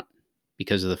 up front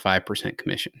because of the 5%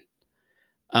 commission.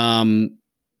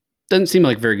 Doesn't seem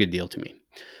like a very good deal to me.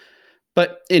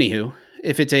 But anywho,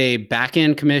 if it's a back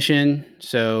end commission,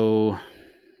 so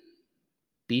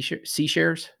C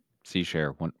shares, C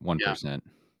share 1%.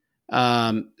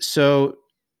 So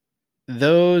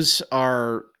those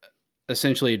are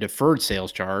essentially a deferred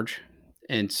sales charge.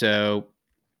 And so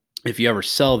if you ever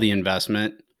sell the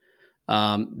investment,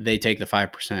 they take the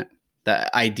 5%.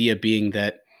 The idea being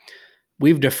that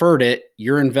we've deferred it.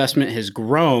 Your investment has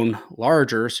grown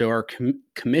larger, so our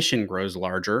commission grows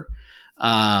larger.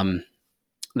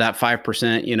 That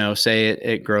 5%, say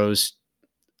it grows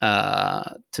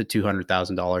to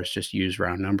 $200,000, just use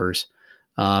round numbers.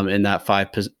 And that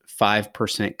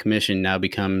 5% commission now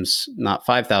becomes not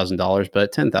 $5,000,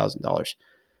 but $10,000.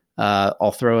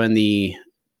 I'll throw in the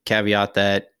caveat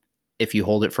that if you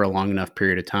hold it for a long enough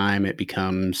period of time, it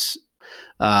becomes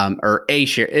A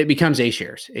share. It becomes A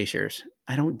shares.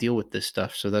 I don't deal with this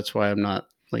stuff, so that's why I'm not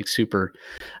like super.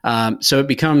 So it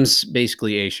becomes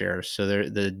basically A shares. So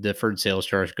the deferred sales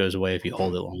charge goes away if you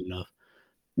hold it long enough.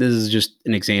 This is just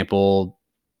an example,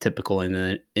 typical in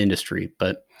the industry,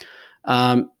 but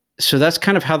so that's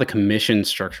kind of how the commission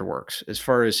structure works. As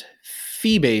far as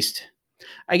fee based,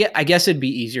 I guess it'd be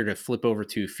easier to flip over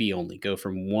to fee only, go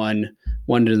from one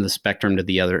end of the spectrum to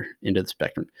the other end of the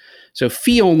spectrum. So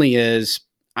fee only is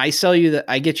I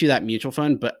get you that mutual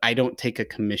fund, but I don't take a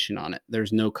commission on it.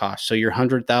 There's no cost. So your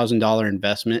 $100,000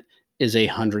 investment is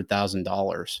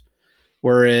 $100,000.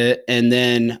 And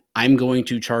then I'm going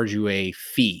to charge you a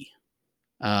fee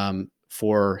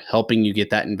for helping you get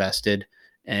that invested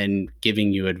and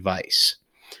giving you advice.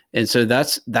 And so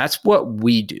that's what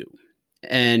we do.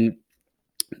 And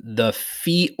the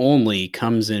fee only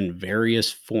comes in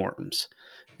various forms.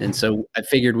 And so I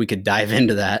figured we could dive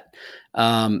into that.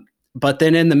 But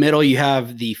then in the middle, you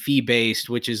have the fee based,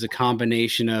 which is a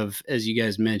combination of, as you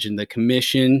guys mentioned, the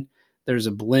commission. There's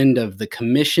a blend of the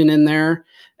commission in there,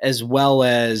 as well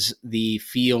as the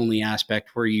fee only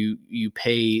aspect where you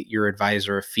pay your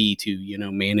advisor a fee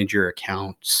to, manage your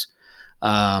accounts.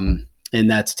 And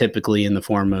that's typically in the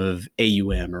form of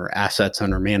AUM or assets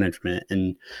under management,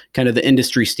 and kind of the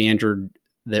industry standard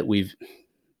that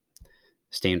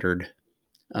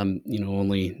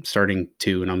only starting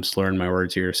to, and I'm slurring my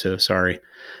words here, so sorry.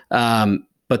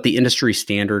 But the industry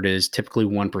standard is typically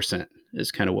 1%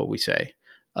 is kind of what we say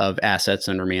of assets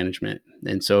under management.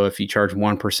 And so if you charge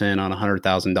 1% on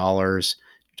 $100,000, you're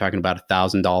talking about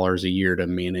 $1,000 a year to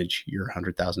manage your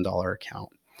 $100,000 account.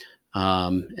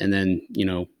 And then,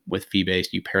 with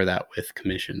fee-based, you pair that with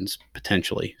commissions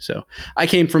potentially. So I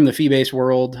came from the fee-based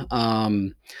world.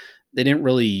 They didn't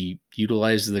really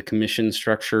utilize the commission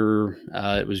structure.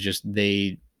 It was just,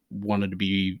 they wanted to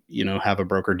be, have a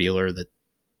broker dealer that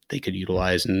they could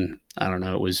utilize. And I don't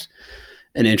know, it was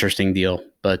an interesting deal,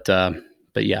 but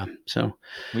yeah, so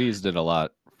we used it a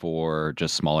lot for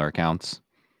just smaller accounts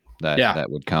that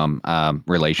would come,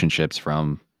 relationships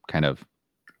from kind of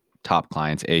top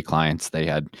clients, A clients. They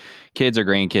had kids or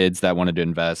grandkids that wanted to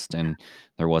invest, and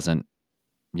there wasn't,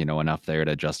 enough there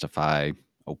to justify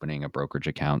opening a brokerage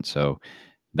account. So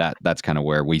that's kind of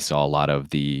where we saw a lot of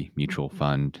the mutual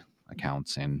fund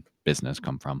accounts and business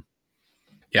come from.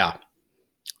 Yeah.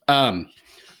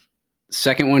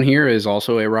 Second one here is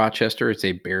also a Rochester. It's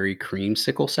a berry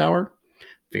creamsicle sour.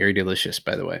 Very delicious,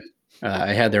 by the way.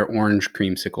 I had their orange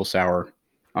creamsicle sour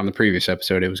on the previous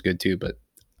episode. It was good too, but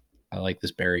I like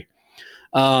this berry.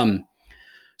 So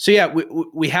yeah,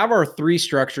 we have our three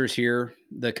structures here: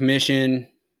 the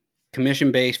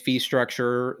commission-based fee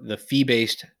structure, the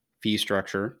fee-based fee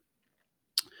structure,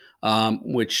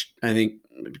 which I think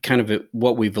kind of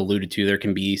what we've alluded to. There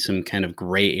can be some kind of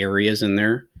gray areas in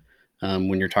there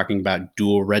when you're talking about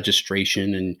dual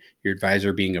registration and your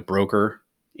advisor being a broker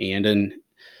and an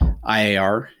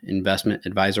IAR, investment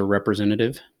advisor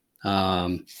representative.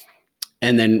 And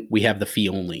then we have the fee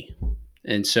only.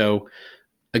 And so,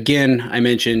 again, I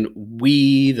mentioned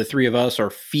the three of us are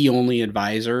fee only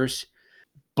advisors,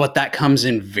 but that comes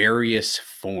in various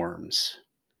forms.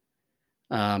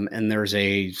 And there's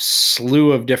a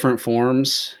slew of different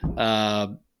forms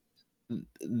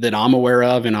that I'm aware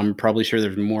of, and I'm probably sure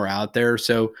there's more out there.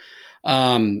 So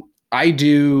I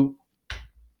do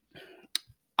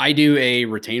a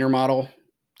retainer model,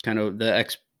 kind of the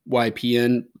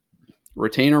XYPN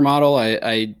retainer model.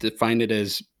 I define it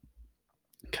as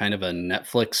kind of a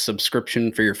Netflix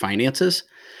subscription for your finances,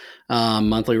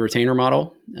 monthly retainer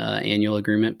model, annual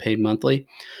agreement paid monthly.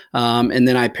 And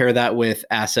then I pair that with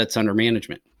assets under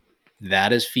management.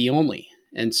 That is fee only.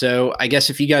 And so I guess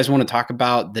if you guys want to talk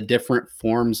about the different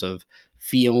forms of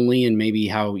fee only and maybe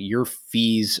how your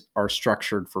fees are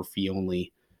structured for fee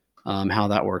only, how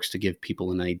that works to give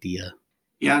people an idea.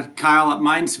 Yeah, Kyle,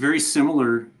 mine's very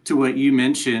similar to what you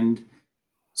mentioned.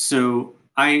 So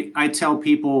I tell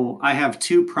people I have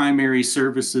two primary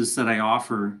services that I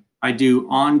offer. I do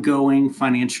ongoing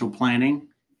financial planning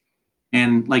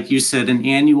and, like you said, an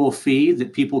annual fee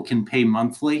that people can pay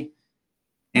monthly.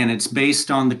 And it's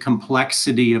based on the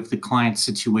complexity of the client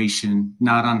situation,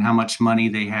 not on how much money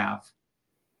they have.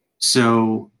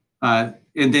 So, and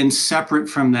then separate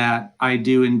from that, I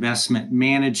do investment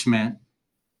management,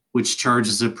 which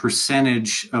charges a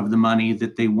percentage of the money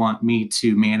that they want me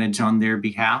to manage on their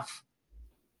behalf.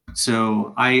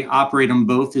 So I operate them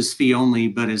both as fee only,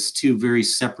 but as two very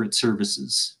separate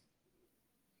services.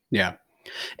 Yeah.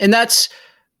 And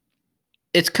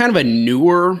it's kind of a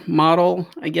newer model,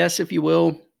 I guess, if you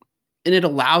will. And it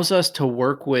allows us to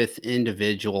work with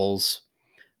individuals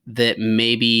that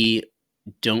maybe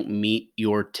don't meet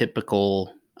your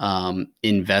typical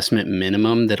investment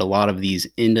minimum that a lot of these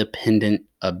independent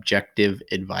objective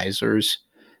advisors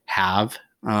have.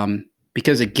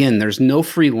 Because again, there's no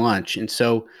free lunch. And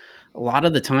so a lot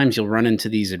of the times you'll run into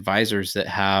these advisors that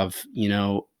have,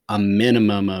 a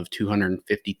minimum of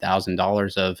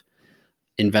 $250,000 of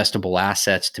investable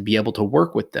assets to be able to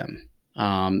work with them.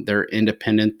 They're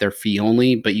independent, they're fee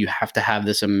only, but you have to have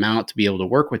this amount to be able to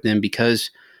work with them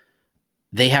because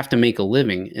they have to make a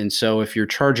living. And so if you're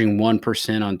charging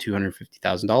 1% on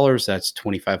 $250,000, that's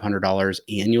 $2,500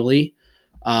 annually.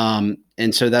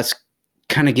 And so that's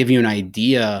kind of give you an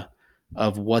idea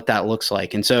of what that looks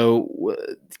like. And so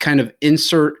kind of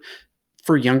insert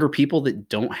for younger people that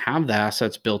don't have the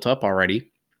assets built up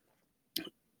already,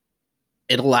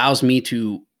 it allows me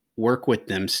to work with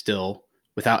them still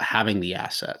without having the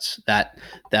assets. That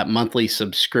monthly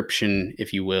subscription,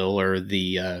 if you will, or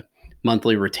the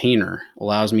monthly retainer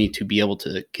allows me to be able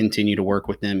to continue to work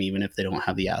with them even if they don't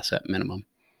have the asset minimum.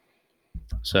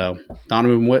 So,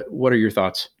 Donovan, what are your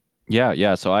thoughts?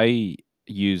 Yeah. So I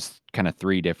use kind of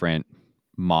three different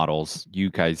models.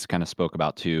 You guys kind of spoke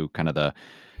about two, kind of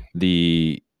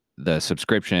the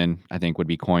subscription, I think, would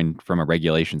be coined from a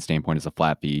regulation standpoint as a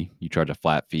flat fee. You charge a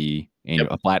flat fee,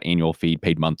 a flat annual fee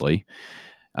paid monthly.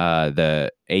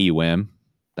 The AUM,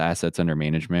 the assets under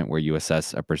management, where you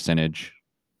assess a percentage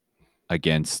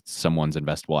against someone's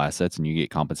investable assets and you get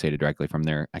compensated directly from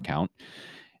their account.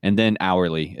 And then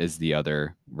hourly is the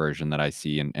other version that I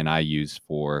see and I use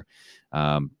for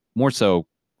more so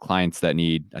clients that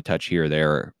need a touch here or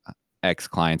there, ex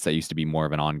clients that used to be more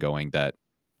of an ongoing that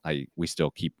we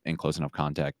still keep in close enough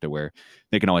contact to where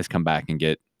they can always come back and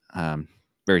get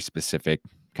very specific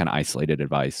kind of isolated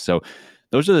advice. So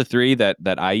those are the three that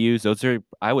I use. Those are,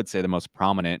 I would say, the most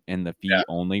prominent in the fee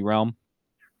only realm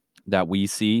that we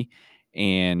see.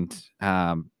 And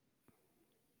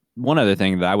one other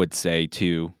thing that I would say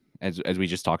too, as we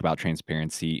just talk about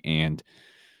transparency and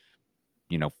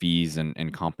fees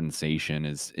and compensation,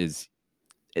 is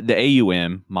the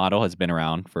AUM model has been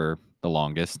around for the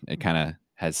longest. It kind of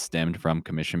has stemmed from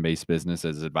commission-based business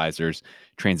as advisors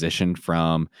transitioned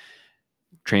from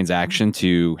transaction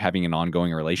to having an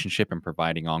ongoing relationship and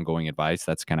providing ongoing advice.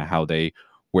 That's kind of how they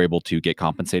were able to get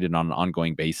compensated on an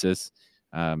ongoing basis.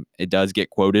 It does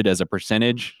get quoted as a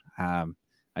percentage.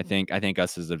 I think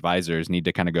us as advisors need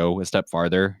to kind of go a step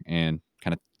farther and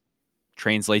kind of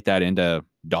translate that into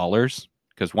dollars,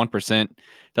 because 1%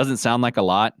 doesn't sound like a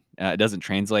lot. It doesn't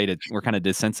translate. We're kind of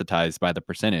desensitized by the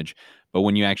percentage, but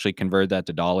when you actually convert that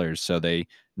to dollars, so they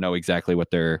know exactly what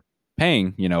they're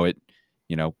paying,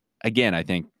 again, I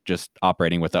think just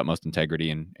operating with utmost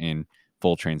integrity and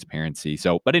full transparency.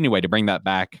 So, but anyway, to bring that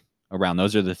back around,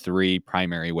 those are the three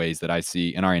primary ways that I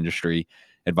see in our industry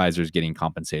advisors getting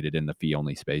compensated in the fee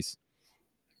only space.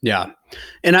 Yeah.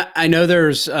 And I know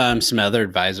there's some other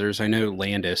advisors. I know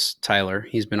Landis Tyler,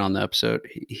 he's been on the episode.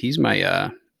 He's my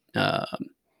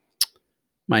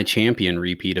my champion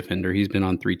repeat offender. He's been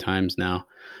on 3 times now,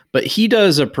 but he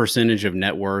does a percentage of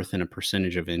net worth and a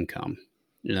percentage of income.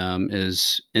 And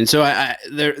so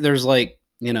there's like,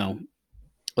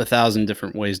 1,000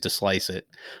 different ways to slice it.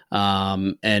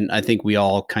 And I think we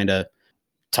all kind of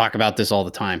talk about this all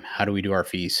the time. How do we do our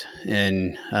fees?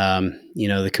 And,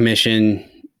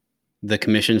 the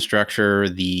commission structure,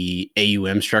 the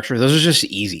AUM structure, those are just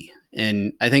easy.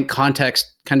 And I think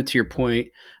context, kind of to your point,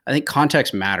 I think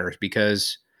context matters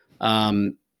because,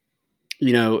 as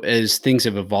things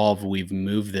have evolved, we've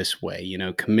moved this way.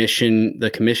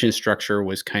 The commission structure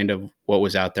was kind of what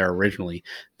was out there originally.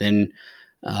 Then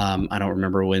I don't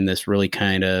remember when this really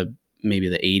kind of maybe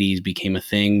the 80s became a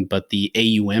thing, but the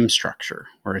AUM structure,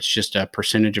 where it's just a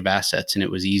percentage of assets and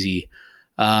it was easy.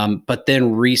 But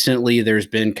then recently there's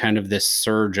been kind of this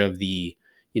surge of the,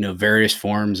 various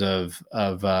forms of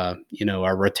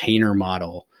our retainer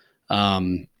model,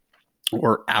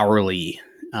 or hourly,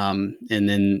 and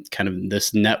then kind of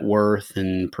this net worth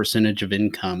and percentage of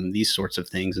income, these sorts of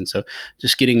things. And so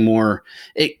just getting more,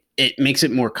 it makes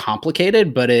it more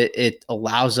complicated, but it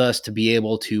allows us to be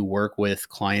able to work with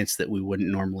clients that we wouldn't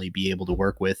normally be able to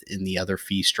work with in the other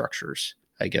fee structures,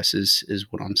 I guess is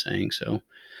what I'm saying. So,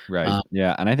 Right.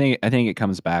 Yeah. And I think it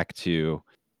comes back to,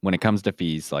 when it comes to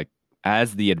fees, like,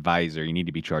 as the advisor, you need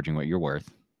to be charging what you're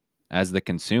worth. As the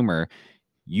consumer,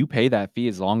 you pay that fee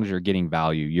as long as you're getting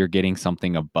value. You're getting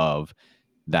something above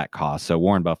that cost. So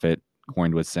Warren Buffett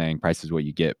coined with saying, price is what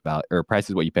you get, or price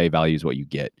is what you pay, value is what you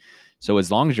get. So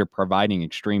as long as you're providing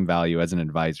extreme value as an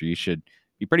advisor, you should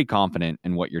be pretty confident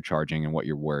in what you're charging and what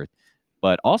you're worth.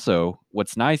 But also,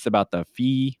 what's nice about the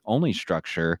fee only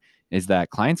structure is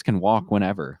that clients can walk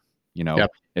whenever.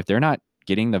 yep. If they're not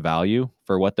getting the value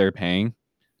for what they're paying,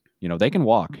 they can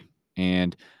walk.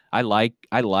 And I like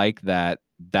that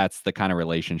that's the kind of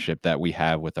relationship that we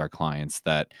have with our clients,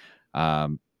 that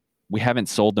we haven't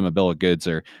sold them a bill of goods,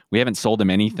 or we haven't sold them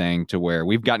anything to where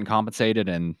we've gotten compensated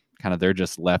and kind of they're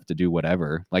just left to do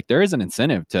whatever. Like, there is an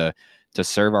incentive to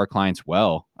serve our clients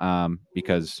well,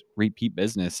 because repeat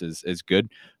business is good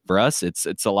for us.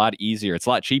 It's a lot easier. It's a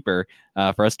lot cheaper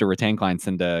for us to retain clients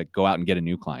than to go out and get a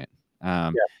new client.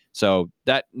 So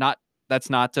that's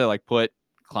not to like put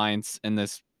clients in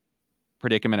this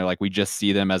predicament, or like we just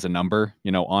see them as a number,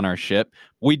 on our ship.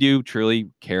 We do truly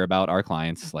care about our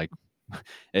clients. Like,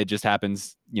 it just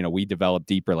happens, we develop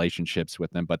deep relationships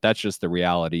with them, but that's just the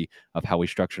reality of how we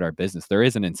structured our business. There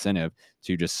is an incentive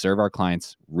to just serve our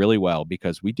clients really well,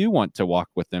 because we do want to walk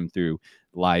with them through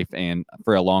life and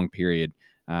for a long period.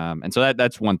 And so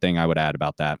that's one thing I would add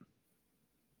about that.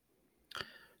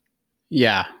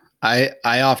 Yeah. I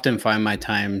often find my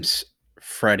times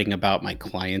fretting about my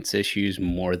clients' issues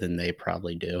more than they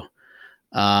probably do.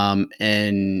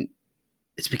 And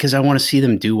it's because I want to see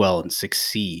them do well and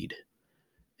succeed.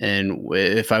 And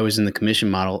if I was in the commission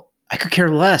model, I could care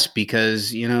less,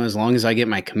 because, as long as I get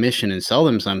my commission and sell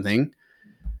them something,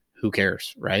 who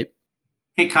cares, right?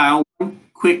 Hey, Kyle, one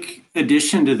quick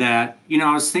addition to that.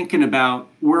 I was thinking about,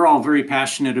 we're all very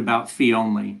passionate about fee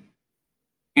only.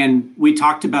 And we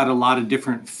talked about a lot of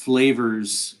different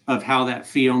flavors of how that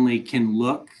fee only can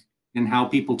look and how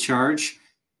people charge.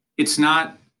 It's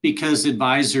not because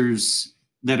advisors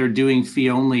that are doing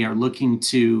fee only are looking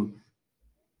to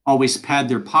always pad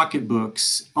their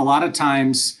pocketbooks. A lot of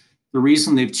times, the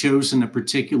reason they've chosen a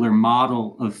particular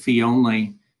model of fee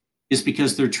only is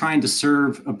because they're trying to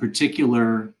serve a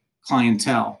particular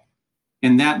clientele.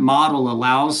 And that model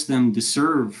allows them to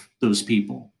serve those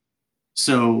people.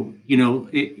 So,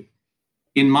 in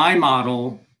my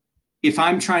model, if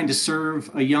I'm trying to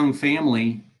serve a young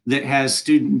family that has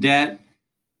student debt,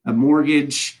 a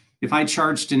mortgage, if I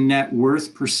charged a net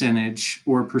worth percentage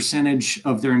or a percentage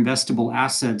of their investable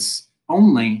assets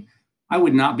only, I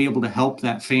would not be able to help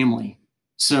that family.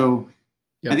 So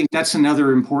I think that's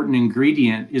another important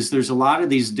ingredient, is there's a lot of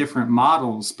these different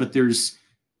models, but there's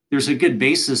a good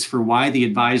basis for why the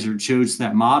advisor chose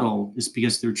that model, is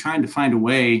because they're trying to find a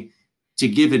way to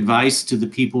give advice to the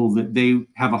people that they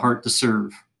have a heart to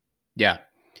serve. Yeah.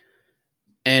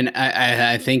 And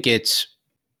I think it's,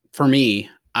 for me,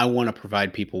 I want to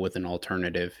provide people with an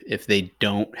alternative if they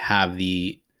don't have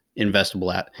the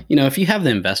investable if you have the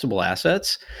investable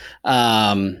assets,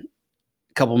 a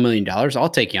couple $1 million, I'll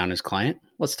take you on as client.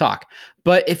 Let's talk.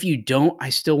 But if you don't, I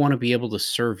still want to be able to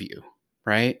serve you.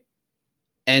 Right.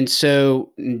 And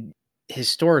so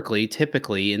historically,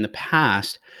 typically in the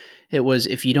past, it was,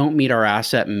 if you don't meet our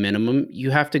asset minimum,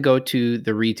 you have to go to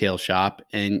the retail shop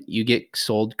and you get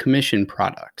sold commission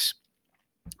products.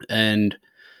 And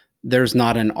there's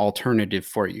not an alternative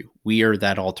for you. We are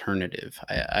that alternative.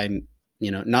 I'm,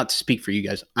 not to speak for you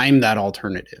guys, I'm that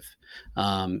alternative.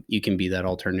 You can be that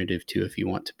alternative too if you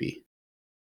want to be.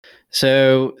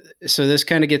 So this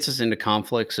kind of gets us into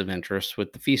conflicts of interest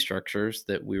with the fee structures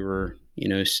that we were,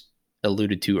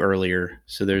 alluded to earlier.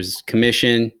 So there's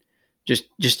commission,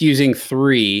 just using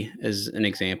 3 as an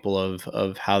example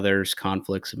of how there's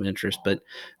conflicts of interest, but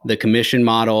the commission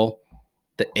model,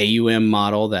 the AUM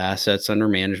model, the assets under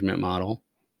management model.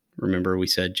 Remember, we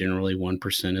said generally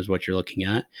 1% is what you're looking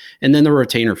at, and then the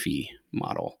retainer fee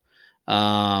model.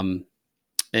 And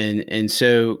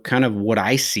so kind of what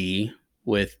I see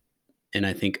with, and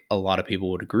I think a lot of people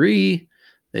would agree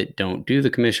that don't do the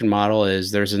commission model,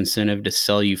 is there's incentive to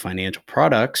sell you financial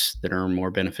products that are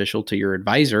more beneficial to your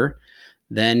advisor.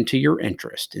 than to your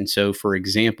interest. And so, for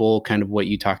example, kind of what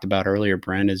you talked about earlier,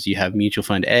 Brent, is you have mutual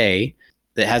fund A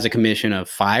that has a commission of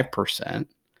 5%.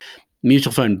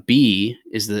 Mutual fund B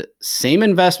is the same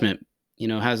investment,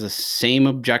 has the same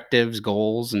objectives,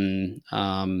 goals, and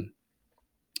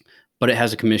but it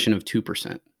has a commission of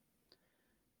 2%.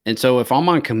 And so if I'm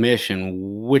on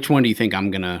commission, which one do you think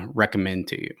I'm going to recommend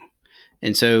to you?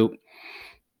 And so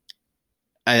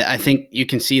I think you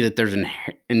can see that there's an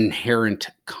inherent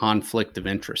conflict of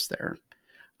interest there.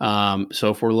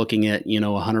 So if we're looking at,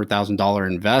 $100,000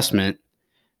 investment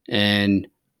and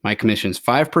my commission's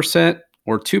 5%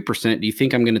 or 2%, do you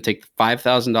think I'm going to take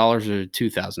 $5,000 or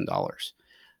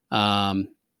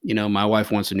 $2,000? My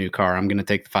wife wants a new car. I'm going to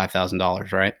take the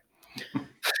 $5,000, right?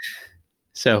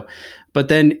 So, but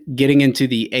then getting into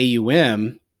the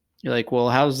AUM, you're like, well,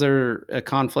 how's there a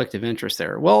conflict of interest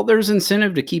there? Well, there's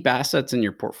incentive to keep assets in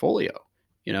your portfolio,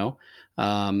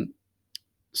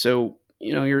 so,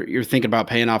 you're thinking about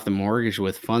paying off the mortgage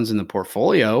with funds in the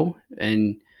portfolio,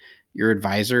 and your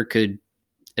advisor could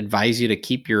advise you to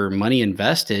keep your money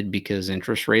invested because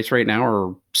interest rates right now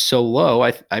are so low.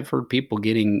 I've heard people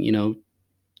getting,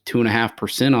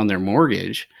 2.5% on their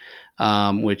mortgage,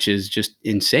 which is just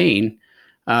insane.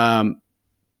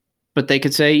 But they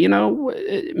could say,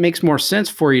 it makes more sense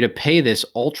for you to pay this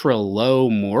ultra low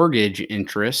mortgage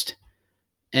interest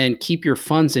and keep your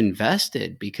funds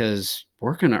invested because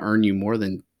we're going to earn you more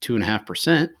than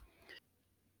 2.5%.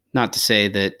 Not to say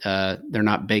that they're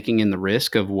not baking in the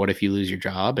risk of what if you lose your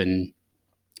job and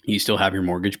you still have your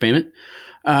mortgage payment.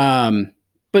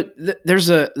 But there's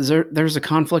a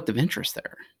conflict of interest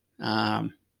there.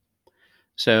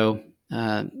 So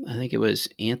I think it was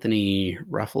Anthony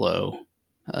Ruffalo,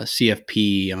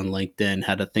 CFP on LinkedIn,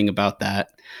 had a thing about that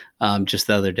just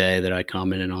the other day that I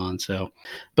commented on. So,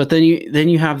 but then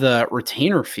you have the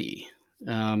retainer fee.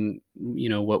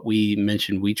 What we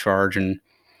mentioned, we charge, and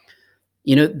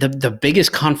the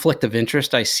biggest conflict of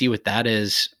interest I see with that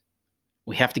is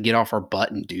we have to get off our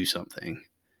butt and do something.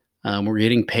 We're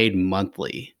getting paid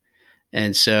monthly.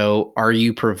 And so are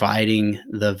you providing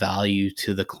the value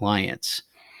to the clients?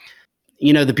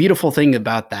 The beautiful thing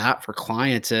about that for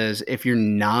clients is if you're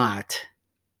not,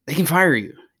 they can fire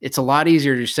you. It's a lot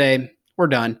easier to say, we're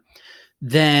done,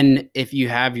 than if you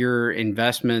have your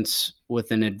investments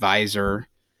with an advisor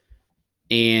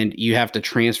and you have to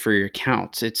transfer your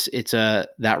accounts.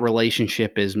 That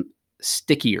relationship is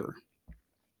stickier.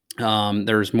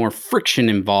 There's more friction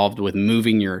involved with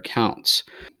moving your accounts.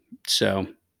 So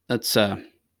that's, I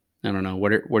don't know.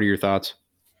 What are your thoughts?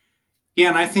 Yeah.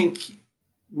 And I think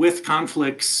with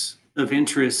conflicts of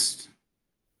interest,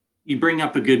 you bring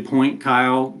up a good point,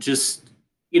 Kyle. Just,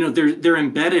 they're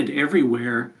embedded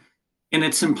everywhere, and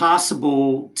it's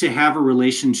impossible to have a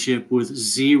relationship with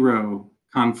zero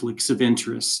conflicts of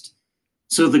interest.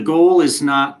 So the goal is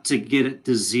not to get it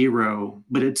to zero,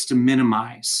 but it's to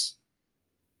minimize.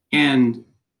 And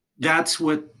that's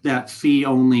what that fee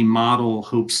only model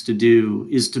hopes to do,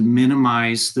 is to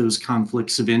minimize those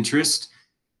conflicts of interest,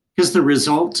 because the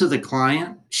result to the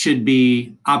client should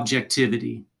be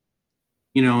objectivity.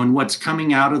 And what's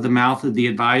coming out of the mouth of the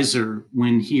advisor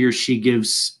when he or she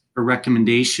gives a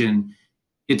recommendation,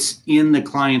 it's in the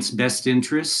client's best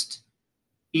interest.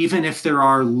 Even if there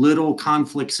are little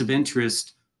conflicts of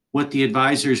interest, what the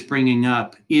advisor is bringing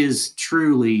up is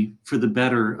truly for the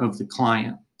better of the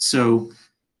client. So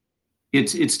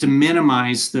it's to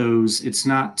minimize those. It's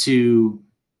not to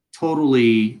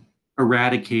totally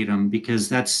eradicate them, because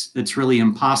that's really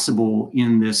impossible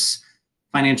in this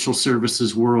financial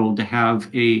services world to have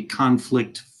a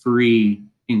conflict-free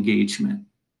engagement.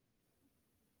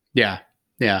 Yeah.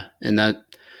 And that,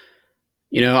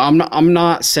 I'm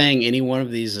not saying any one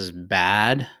of these is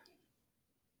bad,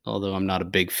 although I'm not a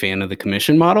big fan of the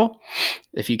commission model,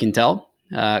 if you can tell.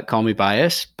 Call me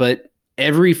biased, but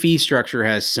every fee structure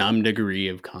has some degree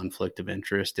of conflict of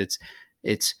interest.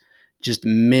 It's just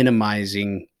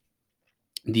minimizing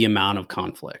the amount of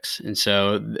conflicts. And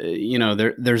so,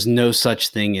 there's no such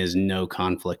thing as no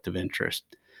conflict of interest.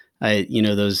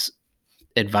 Those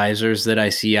advisors that I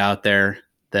see out there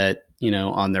that,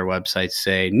 on their websites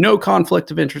say no conflict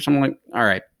of interest. I'm like, all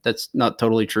right, that's not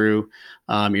totally true.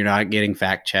 You're not getting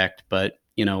fact checked, but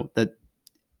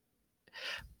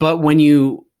but when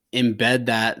you embed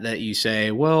that you say,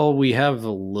 well, we have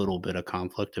a little bit of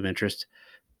conflict of interest,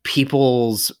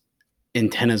 people's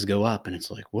antennas go up, and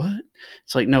it's like, what?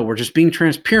 It's like, no, we're just being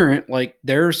transparent. Like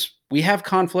we have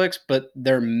conflicts, but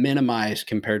they're minimized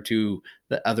compared to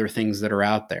the other things that are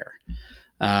out there.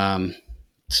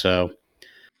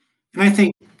 And I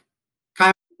think,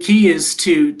 Kyle, the key is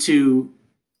to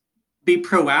be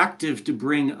proactive to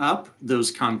bring up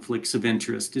those conflicts of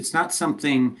interest. It's not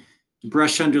something to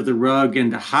brush under the rug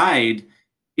and to hide.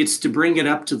 It's to bring it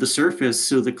up to the surface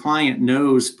so the client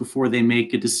knows before they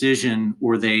make a decision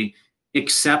or they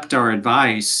accept our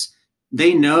advice.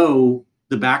 They know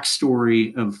the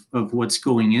backstory of what's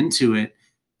going into it.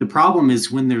 The problem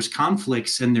is when there's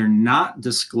conflicts and they're not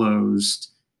disclosed,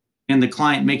 and the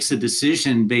client makes a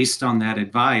decision based on that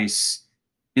advice,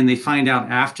 and they find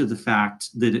out after the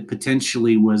fact that it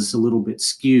potentially was a little bit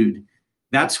skewed.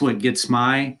 That's what gets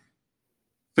my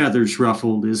feathers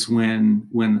ruffled, is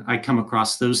when I come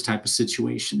across those type of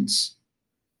situations.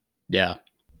 Yeah.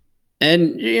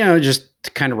 And, just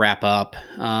to kind of wrap up,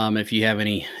 if you have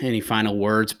any final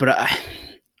words, but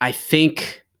I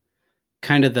think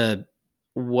kind of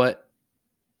what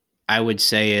I would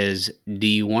say is, do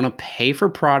you want to pay for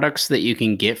products that you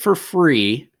can get for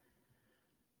free,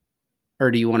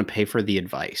 or do you want to pay for the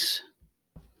advice?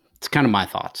 It's kind of my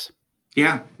thoughts.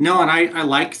 Yeah, no, and I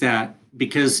like that,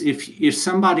 because if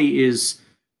somebody is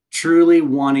truly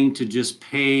wanting to just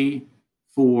pay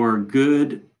for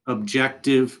good,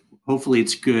 objective, hopefully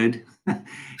it's good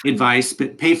advice,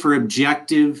 but pay for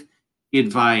objective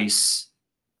advice,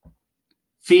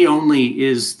 fee only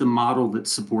is the model that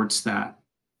supports that.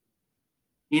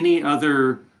 Any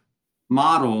other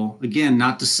model, again,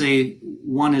 not to say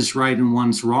one is right and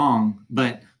one's wrong,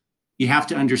 but you have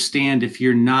to understand, if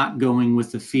you're not going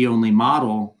with the fee only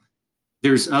model,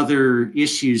 there's other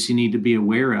issues you need to be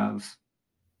aware of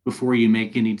before you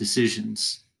make any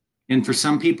decisions. And for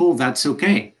some people, that's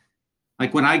okay.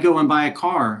 Like when I go and buy a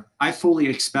car, I fully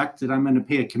expect that I'm going to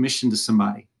pay a commission to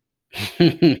somebody.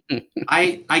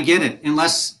 I get it,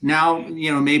 unless now,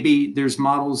 maybe there's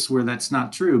models where that's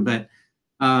not true, but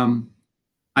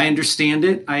I understand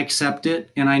it, I accept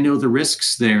it, and I know the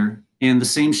risks there. And the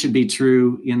same should be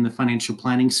true in the financial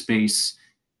planning space.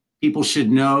 People should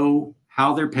know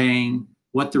how they're paying,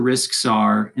 what the risks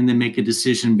are, and then make a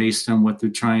decision based on what they're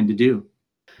trying to do.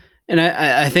 And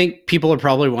I think people are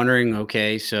probably wondering,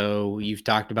 okay, so you've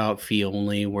talked about fee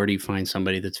only. Where do you find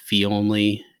somebody that's fee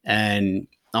only? And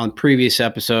on previous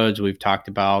episodes, we've talked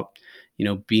about,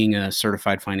 being a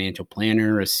certified financial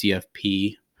planner, a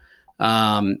CFP.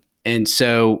 And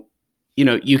so,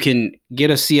 you can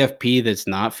get a CFP that's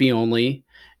not fee only,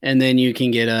 and then you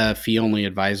can get a fee only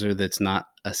advisor that's not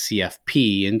a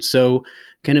CFP. And so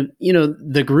kind of,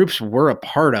 the groups we're a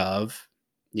part of,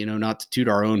 not to toot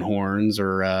our own horns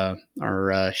or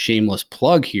our shameless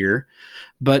plug here,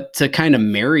 but to kind of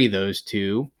marry those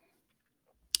two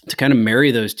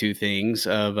things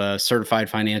of a certified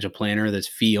financial planner that's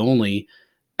fee only,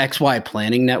 XY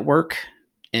Planning Network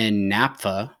and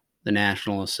NAPFA, the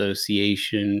National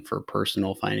Association for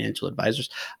Personal Financial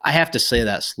Advisors. I have to say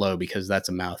that slow because that's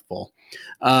a mouthful.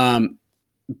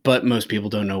 But most people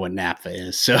don't know what NAPFA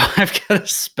is, so I've got to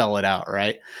spell it out,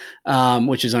 right?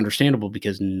 Which is understandable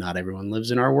because not everyone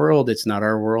lives in our world. It's not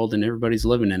our world, and everybody's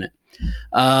living in it.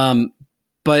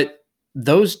 But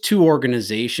those two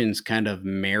organizations kind of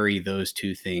marry those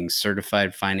two things,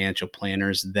 certified financial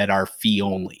planners that are fee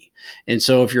only. And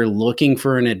so if you're looking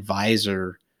for an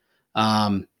advisor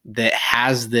that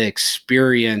has the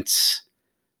experience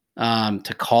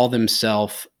to call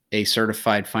themselves a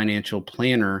certified financial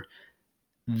planner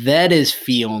that is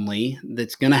fee only,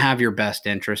 that's going to have your best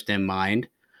interest in mind,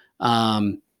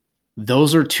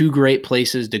 those are two great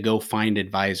places to go find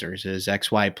advisors, is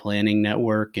XY Planning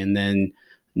Network and then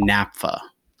NAPFA.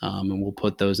 And we'll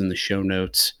put those in the show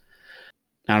notes.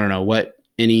 I don't know,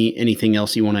 anything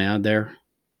else you want to add there?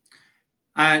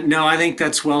 No, I think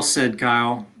that's well said,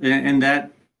 Kyle, and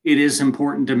that it is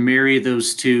important to marry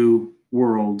those two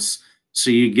worlds so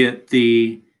you get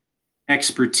the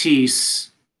expertise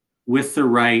with the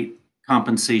right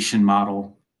compensation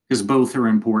model, because both are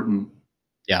important.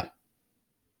 Yeah.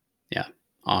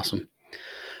 Awesome.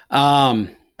 And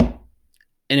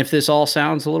if this all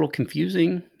sounds a little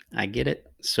confusing, I get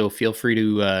it. So feel free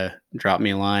to drop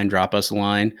us a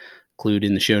line, include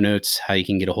in the show notes how you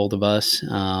can get a hold of us,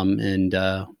 and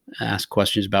ask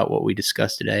questions about what we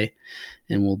discussed today,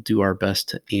 and we'll do our best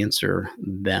to answer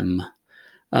them.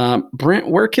 Brent,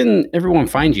 where can everyone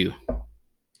find you?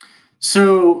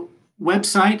 So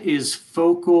website is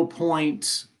Focal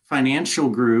Point Financial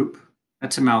Group.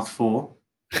 That's a mouthful.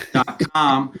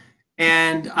 .com.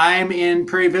 And I'm in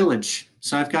Prairie Village.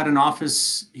 So I've got an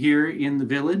office here in the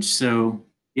village. So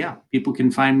yeah, people can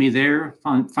find me there,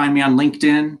 find me on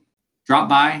LinkedIn, drop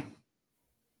by.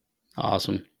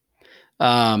 Awesome.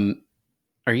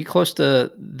 Are you close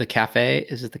to the cafe?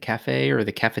 Is it the cafe or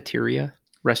the cafeteria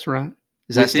restaurant?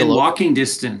 Is that Within still walking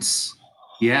distance?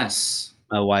 Yes.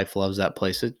 My wife loves that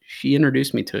place. She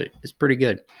introduced me to it. It's pretty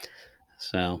good.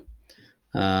 So,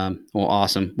 well,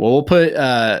 awesome. Well, we'll put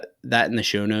that in the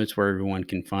show notes where everyone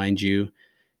can find you.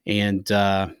 And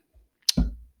I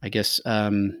guess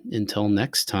until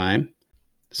next time,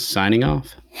 signing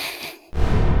off.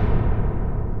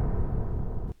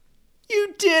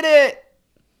 You did it!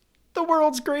 The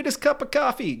world's greatest cup of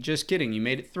coffee. Just kidding. You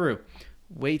made it through.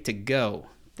 Way to go.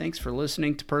 Thanks for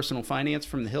listening to Personal Finance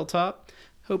from the Hilltop.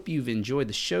 Hope you've enjoyed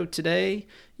the show today.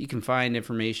 You can find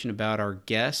information about our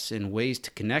guests and ways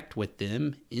to connect with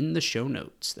them in the show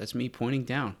notes. That's me pointing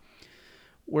down.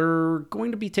 We're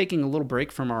going to be taking a little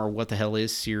break from our What the Hell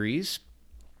Is series.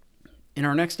 In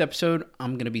our next episode,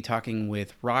 I'm going to be talking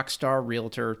with rockstar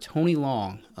realtor Tony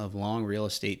Long of Long Real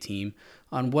Estate Team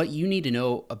on what you need to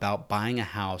know about buying a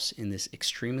house in this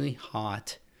extremely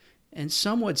hot and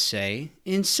some would say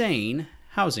insane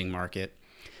housing market.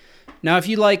 Now, if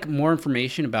you'd like more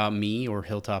information about me or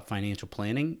Hilltop Financial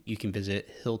Planning, you can visit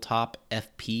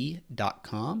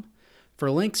hilltopfp.com. For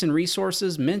links and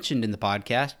resources mentioned in the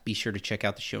podcast, be sure to check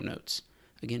out the show notes.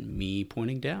 Again, me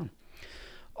pointing down.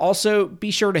 Also,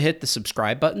 be sure to hit the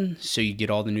subscribe button so you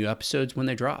get all the new episodes when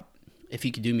they drop. If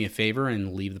you could do me a favor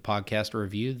and leave the podcast a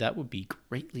review, that would be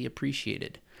greatly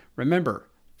appreciated. Remember,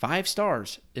 5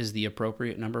 stars is the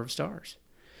appropriate number of stars.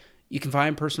 You can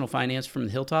find Personal Finance from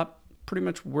the Hilltop pretty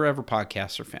much wherever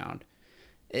podcasts are found.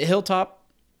 At Hilltop,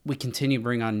 we continue to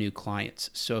bring on new clients.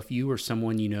 So if you or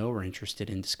someone you know are interested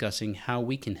in discussing how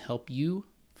we can help you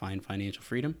find financial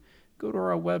freedom, go to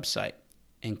our website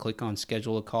and click on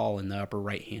Schedule a Call in the upper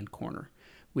right-hand corner.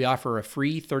 We offer a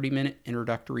free 30-minute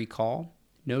introductory call.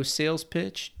 No sales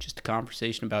pitch, just a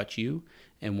conversation about you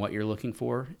and what you're looking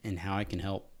for and how I can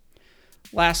help.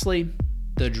 Lastly,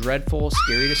 the dreadful,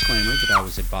 scary disclaimer that I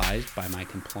was advised by my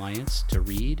compliance to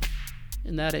read,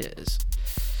 and that is,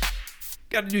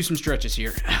 got to do some stretches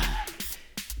here.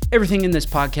 Everything in this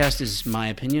podcast is my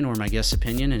opinion or my guest's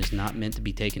opinion and is not meant to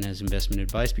be taken as investment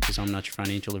advice because I'm not your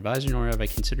financial advisor, nor have I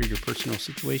considered your personal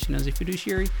situation as a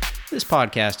fiduciary. This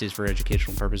podcast is for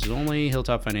educational purposes only.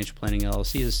 Hilltop Financial Planning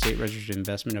LLC is a state-registered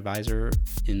investment advisor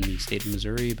in the state of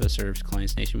Missouri, but serves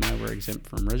clients nationwide. We're exempt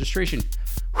from registration.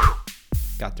 Whew.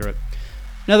 Got through it.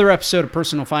 Another episode of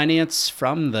Personal Finance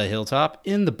from the Hilltop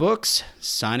in the books.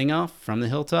 Signing off from the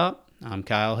Hilltop, I'm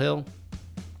Kyle Hill.